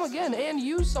ballandbeatshop.com again and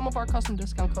use some of our custom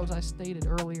discount codes I stated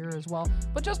earlier as well.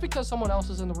 But just because someone else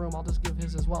is in the room, I'll just give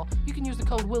his as well. You can use the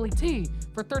code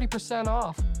WillieT for 30%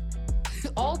 off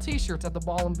all t-shirts at the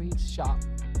Ball and Beats shop.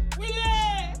 Willie!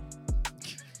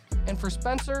 And for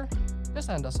Spencer, just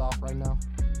end us off right now.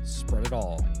 Spread it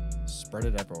all. Spread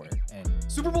it everywhere. And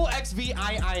Super Bowl XVIII.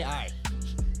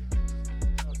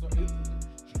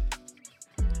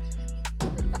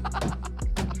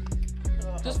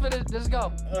 Just finish. Just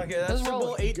go. Okay, that's Just Super roll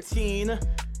Bowl it. 18.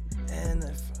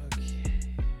 And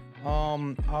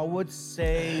I would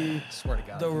say swear to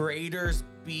God. the Raiders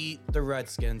beat the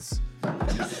Redskins.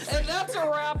 And that's a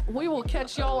wrap. We will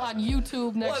catch y'all on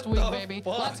YouTube next What week, the baby.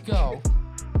 fuck? Let's go.